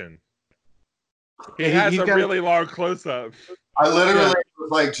presentation. He has a really long close up. I literally was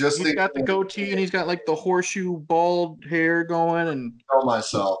like, he's got the goatee and he's got like the horseshoe bald hair going, and kill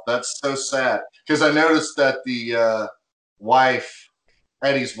myself. That's so sad because I noticed that the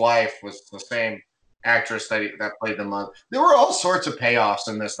Eddie's wife, was the same actress that played the mother. There were all sorts of payoffs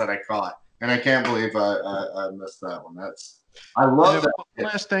in this that I caught, and I can't believe I missed that one. I love that. One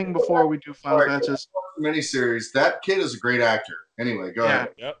last thing before we do final thoughts. Miniseries. That kid is a great actor. Anyway, go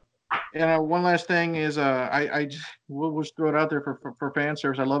ahead. Yep. And one last thing is, we'll just throw it out there for fan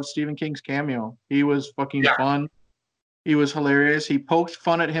service. I love Stephen King's cameo. He was fucking fun. He was hilarious. He poked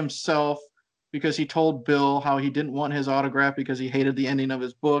fun at himself because he told Bill how he didn't want his autograph because he hated the ending of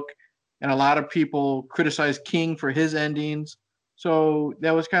his book, and a lot of people criticized King for his endings. So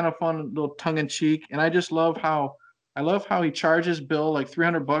that was kind of fun, little tongue in cheek. And I just love how he charges Bill like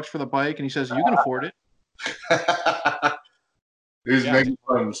 $300 for the bike, and he says, "You can afford it." He's making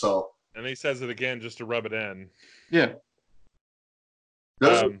fun of himself. And he says it again just to rub it in. Yeah.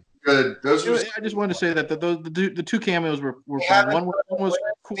 Those were good. I just wanted to say that the two cameos were fun. One was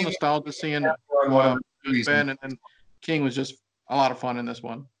cool, nostalgia seeing Ben, and then King was just a lot of fun in this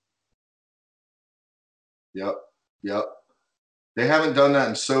one. Yep. They haven't done that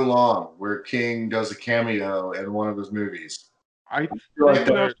in so long, where King does a cameo in one of his movies. I was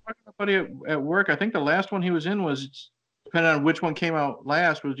talking to somebody at work. I think the last one he was in was, depending on which one came out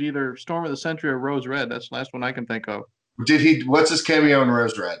last, was either Storm of the Century or Rose Red. That's the last one I can think of. What's his cameo in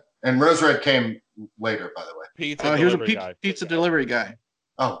Rose Red? And Rose Red came later, by the way. He was a pizza delivery guy.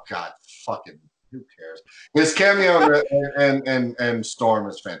 Oh God, fucking who cares? His cameo and Storm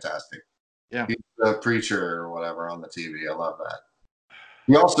is fantastic. Yeah, he's a preacher or whatever on the TV. I love that.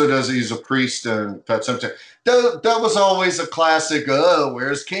 He also he's a priest in Pet Sematary. That was always a classic. Oh,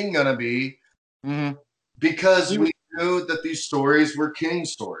 where's King gonna be? Mm-hmm. Because we knew that these stories were King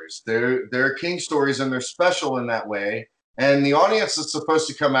stories. They're King stories, and they're special in that way. And the audience is supposed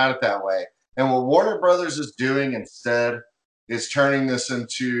to come at it that way. And what Warner Brothers is doing instead is turning this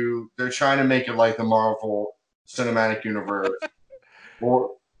into, they're trying to make it like the Marvel Cinematic Universe.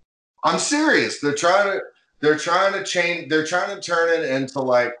 Well, I'm serious. They're trying to change. They're trying to turn it into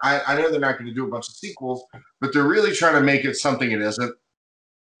like, I know they're not going to do a bunch of sequels, but they're really trying to make it something it isn't.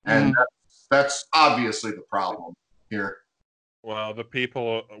 And that's obviously the problem here. Well,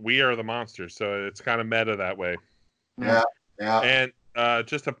 we are the monsters, so it's kind of meta that way. Yeah. And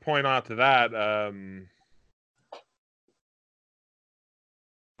just to point out to that, I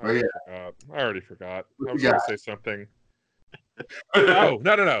already forgot. I was going to say something. No.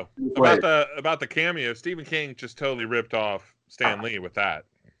 About the cameo, Stephen King just totally ripped off Stan Lee with that.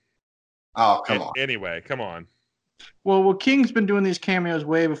 Oh, come on. Anyway, come on. Well, King's been doing these cameos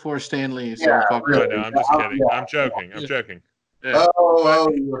way before Stan Lee. So yeah, really. No, I'm just kidding. I'm joking. Yeah.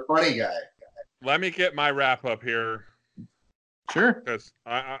 Oh, you're a funny guy. Let me get my wrap up here. Sure. Because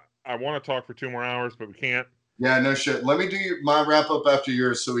I want to talk for 2 more hours, but we can't. Yeah, no shit. Let me do my wrap up after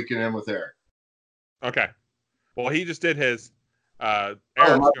yours so we can end with Eric. Okay. Well, he just did his. Oh,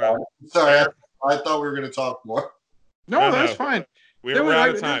 Eric's my gonna. bad. Sorry, Eric, I thought we were going to talk more. No, No, that's no. fine. we're out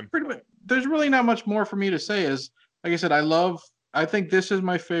of time. There's really not much more for me to say. Is like I said, I think this is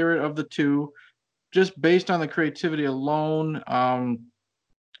my favorite of the two, just based on the creativity alone.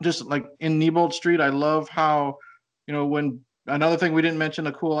 Just like in Neibolt Street, I love how, when another thing we didn't mention,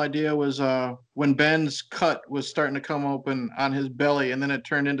 a cool idea was when Ben's cut was starting to come open on his belly, and then it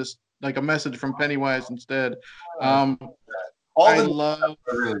turned into like a message from Pennywise instead. All I the love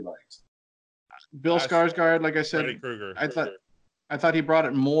I really liked. Bill That's Skarsgård. Like I Freddy said, Krueger. I thought he brought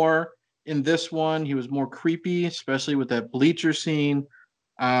it more in this one. He was more creepy, especially with that bleacher scene.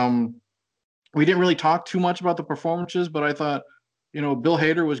 We didn't really talk too much about the performances, but I thought, Bill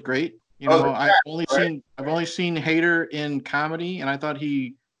Hader was great. I've only seen Hader in comedy, and I thought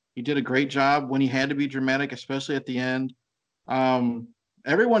he did a great job when he had to be dramatic, especially at the end.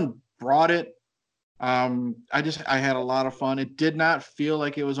 Everyone brought it. I had a lot of fun. It did not feel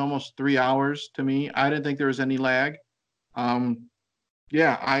like it was almost 3 hours to me. I didn't think there was any lag.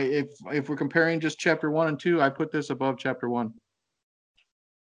 If we're comparing just chapter 1 and 2, I put this above chapter 1.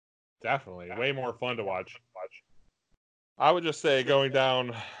 Definitely. Way more fun to watch. I would just say, going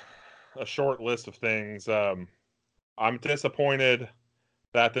down a short list of things, I'm disappointed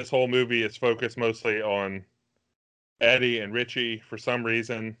that this whole movie is focused mostly on Eddie and Richie for some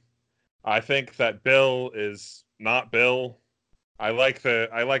reason. I think that Bill is not Bill. I like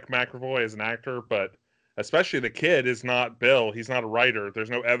McAvoy as an actor, but especially the kid is not Bill. He's not a writer.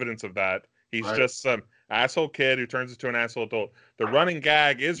 There's no evidence of that. He's just some asshole kid who turns into an asshole adult. The running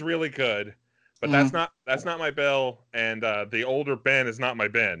gag is really good, but that's not my Bill. And the older Ben is not my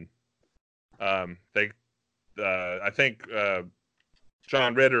Ben. I think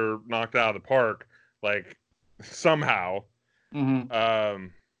John Ritter knocked out of the park, like, somehow. Mm-hmm.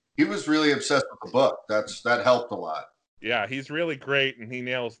 He was really obsessed with the book. That helped a lot. Yeah, he's really great, and he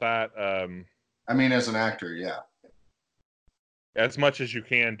nails that. I mean, as an actor, yeah. As much as you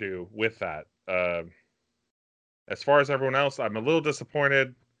can do with that. As far as everyone else, I'm a little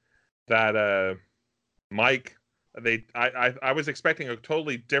disappointed that Mike. I was expecting a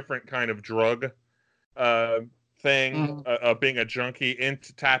totally different kind of drug thing of being a junkie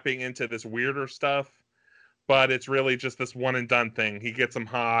into tapping into this weirder stuff, but it's really just this one and done thing. He gets them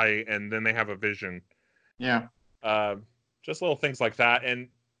high, and then they have a vision. Yeah. Just little things like that. And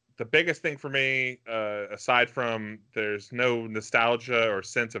the biggest thing for me, aside from there's no nostalgia or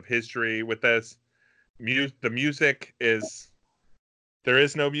sense of history with this, the music is. There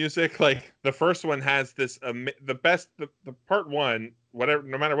is no music. Like, the first one has this the part 1, whatever,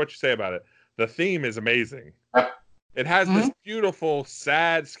 no matter what you say about it, the theme is amazing. It has this beautiful,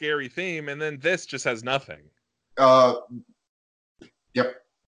 sad, scary theme, and then this just has nothing. Yep.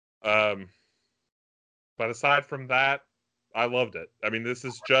 But aside from that, I loved it. I mean, this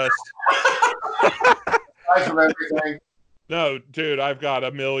is just. Aside from everything. No, dude, I've got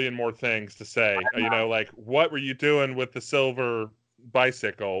a million more things to say. Like, what were you doing with the silver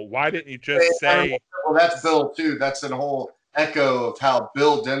bicycle? Why didn't you just say? Well, that's Bill too. That's a whole echo of how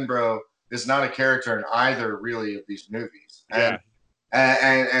Bill Denbrough is not a character in either really of these movies. Yeah.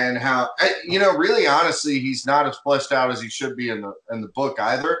 And how, really honestly, he's not as fleshed out as he should be in the book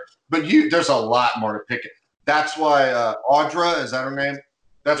either. But there's a lot more to pick it. That's why Audra, is that her name?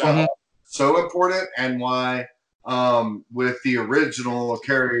 That's why it's so important, and why with the original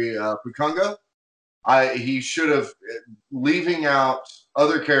Carrie Pukunga, he should have, leaving out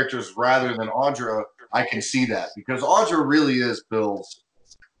other characters rather than Audra. I can see that, because Audra really is Bill's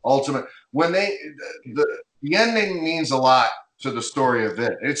ultimate. When the ending means a lot to the story of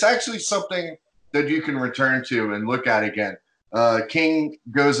it. It's actually something that you can return to and look at again. King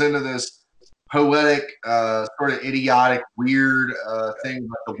goes into this poetic, sort of idiotic, weird thing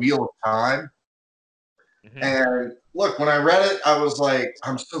about the Wheel of Time. Mm-hmm. And look, when I read it, I was like,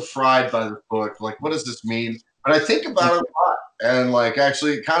 I'm so fried by this book. Like, what does this mean? But I think about it a lot, and like,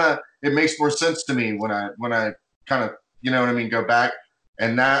 actually, it makes more sense to me when I kind of, go back.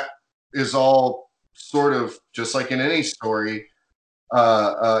 And that is all sort of just like in any story,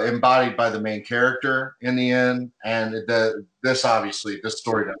 embodied by the main character in the end. And this story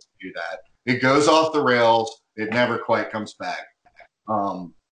doesn't do that. It goes off the rails. It never quite comes back.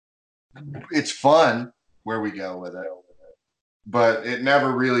 It's fun where we go with it, but it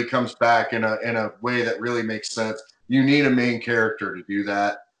never really comes back in a way that really makes sense. You need a main character to do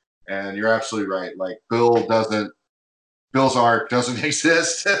that. And you're absolutely right. Like, Bill's arc doesn't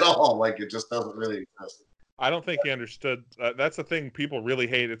exist at all. Like, it just doesn't really exist. I don't think he understood. That's the thing people really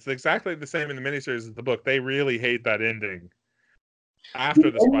hate. It's exactly the same in the miniseries as the book. They really hate that ending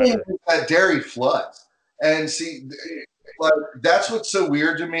after the spider. That Derry floods, and see, like that's what's so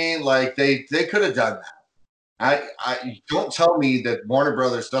weird to me. Like they could have done that. I don't tell me that Warner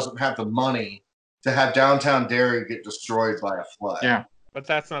Brothers doesn't have the money to have downtown Derry get destroyed by a flood. Yeah, but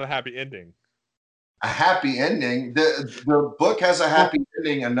that's not a happy ending. A happy ending. The book has a happy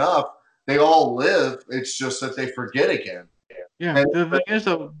ending enough. They all live. It's just that they forget again. yeah. And the thing is,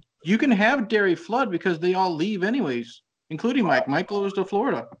 though, you can have Derry flood because they all leave anyways, including Mike. Mike goes to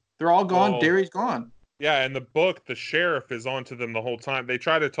Florida. They're all gone. Well, Derry's gone. Yeah, in the book, the sheriff is onto them the whole time. They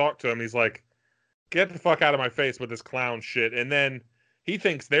try to talk to him. He's like, "Get the fuck out of my face with this clown shit." And then he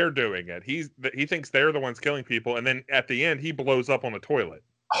thinks they're doing it. He thinks they're the ones killing people. And then at the end, he blows up on the toilet.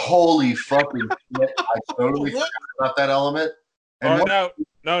 holy fucking shit! I totally forgot about that element. And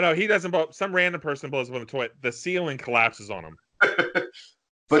No, he doesn't blow. Some random person blows up on the toilet. The ceiling collapses on him. but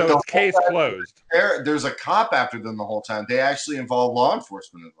So the it's case closed. there's a cop after them the whole time. They actually involve law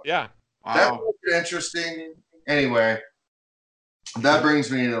enforcement as well. Yeah. That's Wow. interesting. Anyway, that brings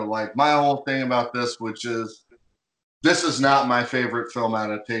me to like my whole thing about this, which is this is not my favorite film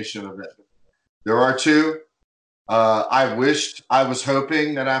adaptation of it. There are two. I was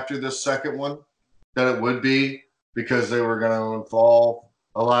hoping that after this second one that it would be, because they were going to involve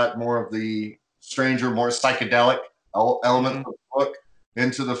a lot more of the stranger, more psychedelic element of the book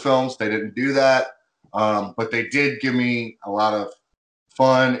into the films. They didn't do that, but they did give me a lot of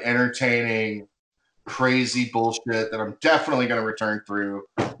fun, entertaining, crazy bullshit that I'm definitely going to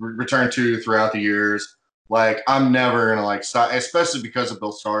return to throughout the years. Like I'm never going to like stop, especially because of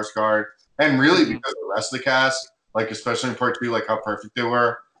Bill Skarsgård and really because of the rest of the cast. Like especially in part 2, like how perfect they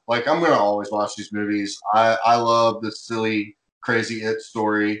were. Like I'm going to always watch these movies. I love the silly, crazy It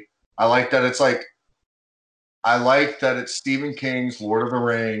story. I like that it's Stephen King's Lord of the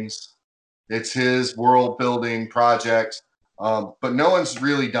Rings. It's his world building project. But no one's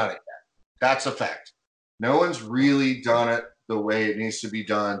really done it yet. That's a fact. No one's really done it the way it needs to be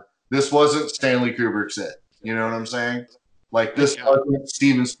done. This wasn't Stanley Kubrick's It. You know what I'm saying? Like this wasn't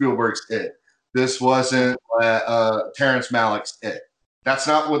Steven Spielberg's It. This wasn't Terrence Malick's It. That's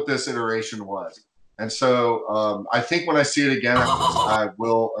not what this iteration was. And so I think when I see it again, I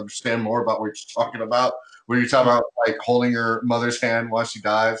will understand more about what you're talking about. When you're talking about like holding your mother's hand while she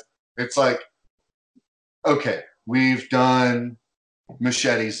dies, it's like, okay, we've done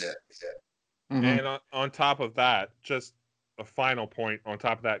Machete's It. Mm-hmm. And on top of that, just a final point on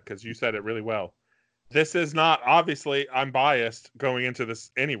top of that, because you said it really well. This is not, obviously, I'm biased going into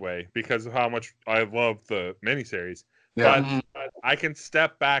this anyway because of how much I love the miniseries. Yeah. But I can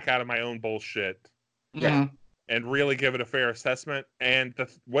step back out of my own bullshit Mm-hmm. and really give it a fair assessment. And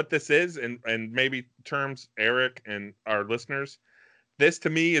what this is, and maybe terms Eric and our listeners, this to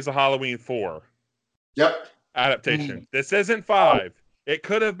me is a Halloween 4 Yep. adaptation. This isn't 5. It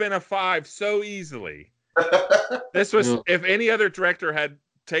could have been a 5 so easily. This was, if any other director had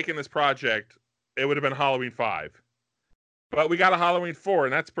taken this project, it would have been Halloween 5. But we got a Halloween 4,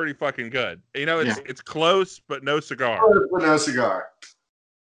 and that's pretty fucking good. You know, it's close, but no cigar. No cigar.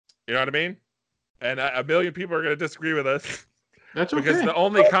 You know what I mean? And a million people are going to disagree with us. That's okay. Because the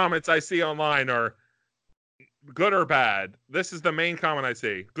only comments I see online are good or bad. This is the main comment I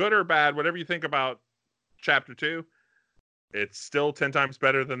see. Good or bad, whatever you think about Chapter 2, it's still 10 times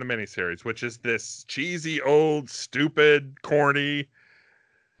better than the miniseries, which is this cheesy, old, stupid, corny.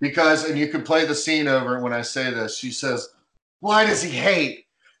 Because, and you can play the scene over when I say this, she says, "Why does he hate?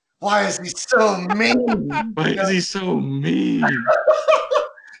 Why is he so mean? Why is he so mean?"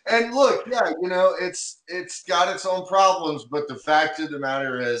 And look, yeah, you know, it's got its own problems, but the fact of the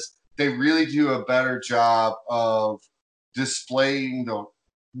matter is they really do a better job of displaying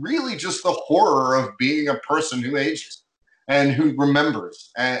really just the horror of being a person who ages and who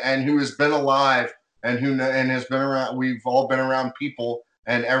remembers and who has been alive and has been around. We've all been around people,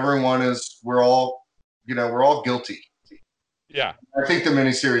 and we're all guilty. Yeah. I think the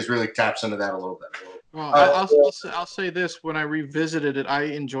miniseries really taps into that a little bit. Well, I'll say this: when I revisited it, I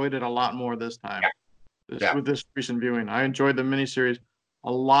enjoyed it a lot more this time. With this recent viewing, I enjoyed the miniseries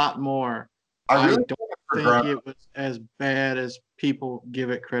a lot more. I really don't think it was as bad as people give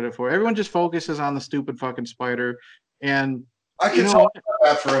it credit for. Everyone just focuses on the stupid fucking spider, and I can talk about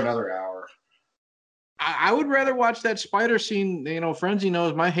that for another hour. I would rather watch that spider scene. You know, Frenzy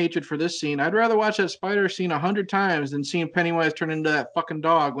knows my hatred for this scene. I'd rather watch that spider scene 100 times than seeing Pennywise turn into that fucking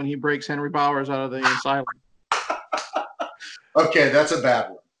dog when he breaks Henry Bowers out of the asylum. Okay, that's a bad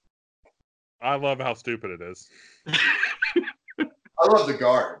one. I love how stupid it is. I love the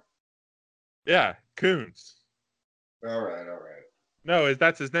guard. Yeah, Coons. All right. No,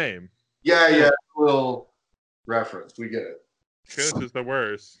 that's his name. Yeah. Little reference. We get it. Coons is the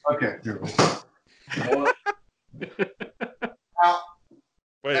worst. Okay. Now,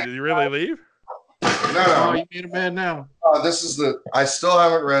 Wait, did you really leave? Oh, you made a man now. This is I still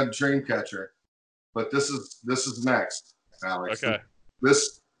haven't read Dreamcatcher, but this is next, Alex. Okay.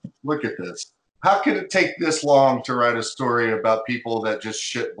 Look at this. How could it take this long to write a story about people that just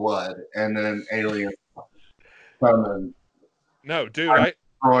shit blood and then aliens come and No, dude,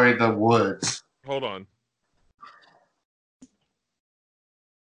 destroy the woods? hold on.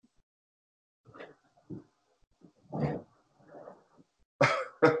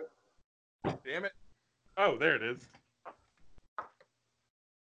 Damn it. Oh, there it is.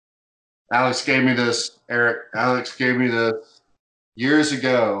 Alex gave me this, Eric. Alex gave me this years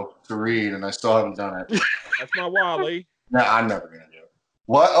ago to read, and I still haven't done it. That's my Wally. No, I'm never gonna do it.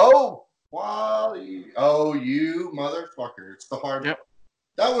 What? Oh, Wally. Oh, you motherfucker! It's the hard. Yep.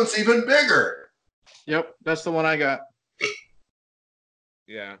 That one's even bigger. Yep, that's the one I got.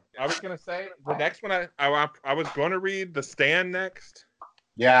 Yeah. I was going to say, the next one, I was going to read The Stand next.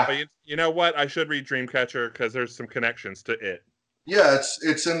 Yeah. But you know what? I should read Dreamcatcher because there's some connections to it. Yeah,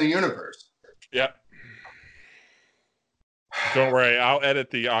 it's in the universe. Yep. Don't worry, I'll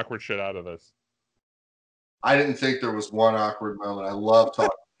edit the awkward shit out of this. I didn't think there was one awkward moment. I love talking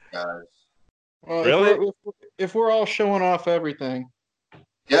to guys. Well, Really? If we're all showing off everything,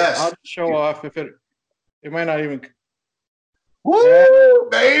 Yes. I'll just show off if it might not even. Woo,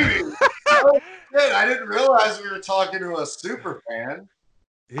 baby! Oh, shit, I didn't realize we were talking to a super fan.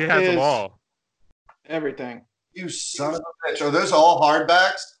 He has them all. Everything. You son of a bitch. Are those all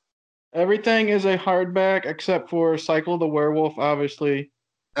hardbacks? Everything is a hardback except for Cycle of the Werewolf, obviously.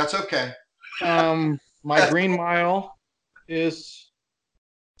 That's okay. My Green Mile is.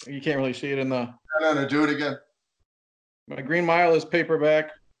 You can't really see it in the. No, do it again. My Green Mile is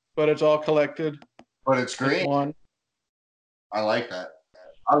paperback, but it's all collected. But it's green. One. I like that.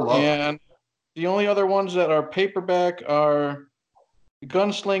 I love it. And the only other ones that are paperback are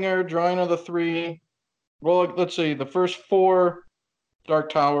Gunslinger, Drawing of the Three. Well, let's see, the first 4 Dark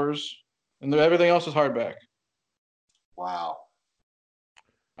Towers, and everything else is hardback. Wow.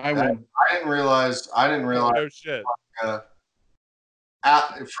 I win. I didn't realize. No shit.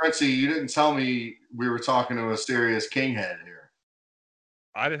 Fritzy, you didn't tell me we were talking to a serious kinghead here.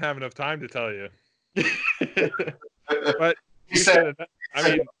 I didn't have enough time to tell you. But He said, I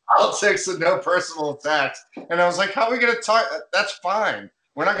mean, politics and no personal attacks. And I was like, how are we going to talk? That's fine.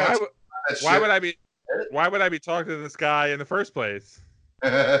 We're not going to talk about that why shit. would I be talking to this guy in the first place?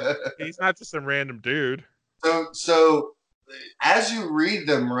 He's not just some random dude. So as you read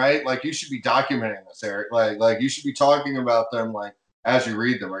them, right? Like you should be documenting this, Eric. Like you should be talking about them like as you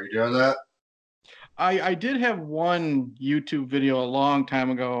read them. Are you doing that? I did have one YouTube video a long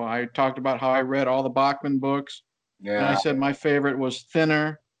time ago. I talked about how I read all the Bachman books. Yeah. And I said my favorite was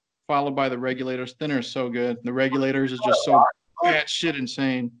Thinner, followed by The Regulators. Thinner is so good. The Regulators is just so bad shit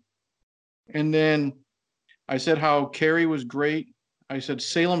insane. And then I said how Carrie was great. I said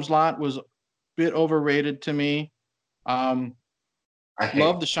Salem's Lot was a bit overrated to me. I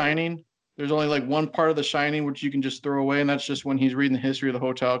love The Shining. There's only like one part of The Shining which you can just throw away, and that's just when he's reading the history of the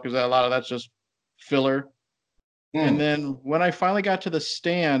hotel, because a lot of that's just filler. And then when I finally got to The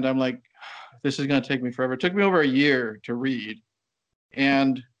Stand, I'm like, this is going to take me forever. It took me over a year to read.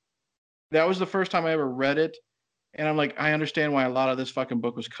 And that was the first time I ever read it. And I'm like, I understand why a lot of this fucking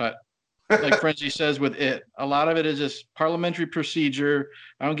book was cut. Like Frenzy says with it. A lot of it is just parliamentary procedure.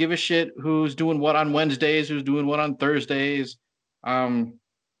 I don't give a shit who's doing what on Wednesdays, who's doing what on Thursdays.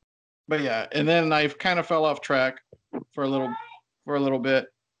 But yeah, and then I kind of fell off track for a little bit.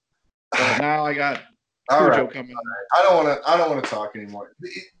 But now I got Cujo coming. I don't want to talk anymore.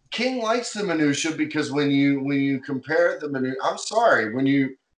 King likes the minutia because when you compare the minutia, I'm sorry, when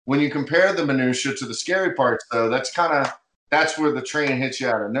you compare the minutia to the scary parts, though, that's where the train hits you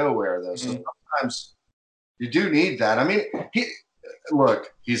out of nowhere, though. So sometimes you do need that. I mean,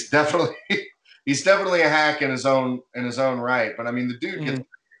 he's definitely a hack in his own right, but I mean, the dude gets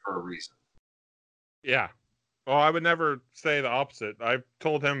for a reason. Yeah. Well, I would never say the opposite. I've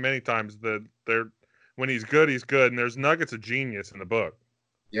told him many times that when he's good, and there's nuggets of genius in the book.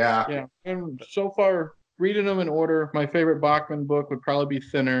 Yeah. Yeah. And so far, reading them in order, my favorite Bachman book would probably be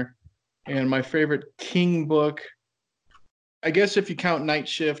Thinner. And my favorite King book, I guess if you count Night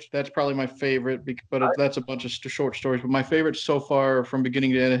Shift, that's probably my favorite, but that's a bunch of short stories. But my favorite so far from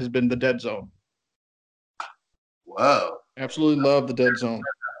beginning to end has been The Dead Zone. Whoa. Absolutely love The Dead Zone.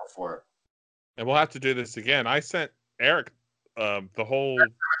 Before. And we'll have to do this again. I sent Eric the whole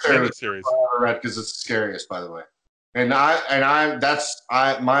Cemetery was miniseries. Red because it's the scariest, by the way. And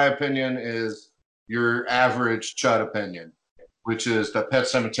my opinion is your average Chud opinion, which is that Pet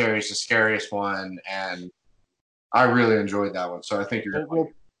Cemetery is the scariest one, and I really enjoyed that one. So I think you're. Well,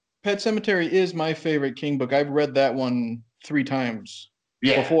 Pet Cemetery is my favorite King book. I've read that one 3 times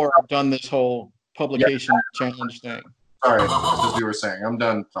before I've done this whole publication challenge thing. Sorry, as you were saying, I'm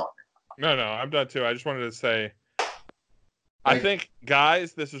done talking. No, I'm done too. I just wanted to say, I think,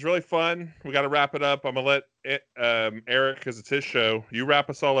 guys, this is really fun. We got to wrap it up. I'm gonna let Eric, because it's his show, you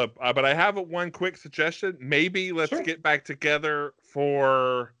wrap us all up. But I have one quick suggestion. Maybe let's get back together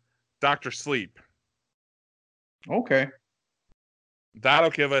for Dr. Sleep. Okay. That'll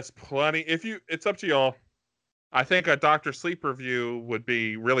give us plenty. It's up to y'all. I think a Dr. Sleep review would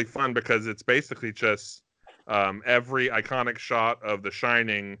be really fun because it's basically just every iconic shot of The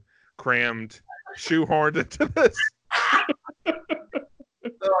Shining crammed, shoehorned into this.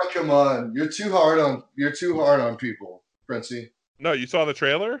 Oh, come on! You're too hard on people, Princey. No, you saw the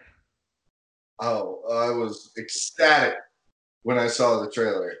trailer? Oh, I was ecstatic when I saw the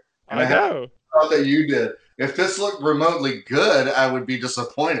trailer. And I know. Thought that you did. If this looked remotely good, I would be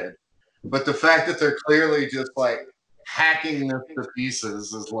disappointed. But the fact that they're clearly just like hacking this to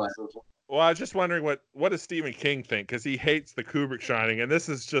pieces is like. Well, I was just wondering what does Stephen King think, because he hates the Kubrick Shining, and this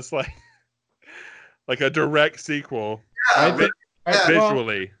is just like a direct sequel. Yeah,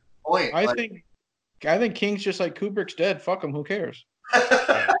 visually. I think King's just like Kubrick's dead. Fuck him. Who cares?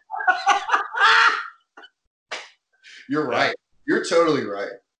 You're right. You're totally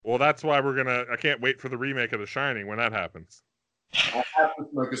right. Well, that's why I can't wait for the remake of The Shining when that happens. I'll have to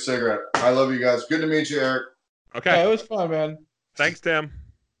smoke a cigarette. I love you guys. Good to meet you, Eric. Okay. Yeah, it was fun, man. Thanks, Tim.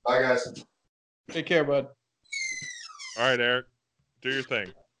 Bye, guys. Take care, bud. All right, Eric. Do your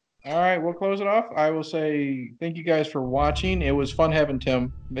thing. All right, we'll close it off. I will say thank you guys for watching. It was fun having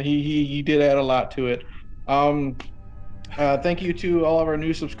Tim. He did add a lot to it. Thank you to all of our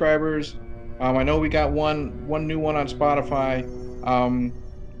new subscribers. I know we got one new one on Spotify.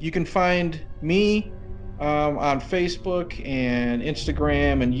 You can find me on Facebook and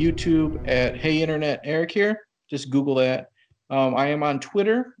Instagram and YouTube at Hey Internet Eric here. Just Google that. I am on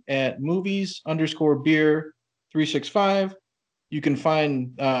Twitter at movies_beer365. You can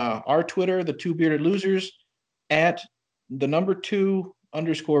find our Twitter, the Two Bearded Losers, at the number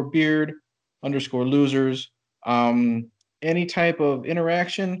 2_beard_losers. Any type of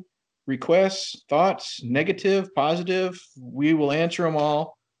interaction, requests, thoughts, negative, positive, we will answer them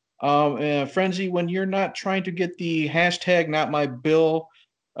all. Frenzy, when you're not trying to get the hashtag #NotMyBill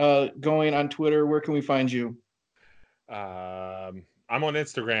going on Twitter, where can we find you? I'm on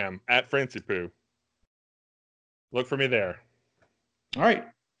Instagram at FrenzyPoo. Look for me there. All right.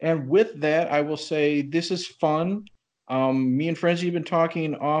 And with that, I will say this is fun. Me and Frenzy have been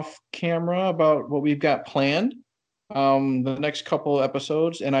talking off camera about what we've got planned the next couple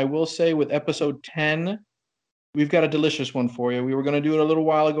episodes. And I will say with episode 10, we've got a delicious one for you. We were going to do it a little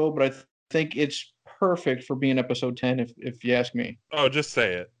while ago, but I think it's perfect for being episode 10, if you ask me. Oh, just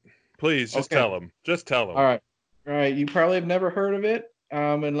say it. Please, just tell them. Just tell them. All right. You probably have never heard of it,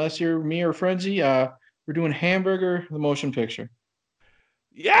 unless you're me or Frenzy. We're doing Hamburger, the motion picture.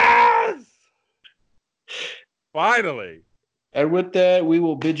 Yes! Finally. And with that, we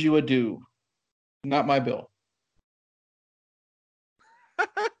will bid you adieu. Not my bill.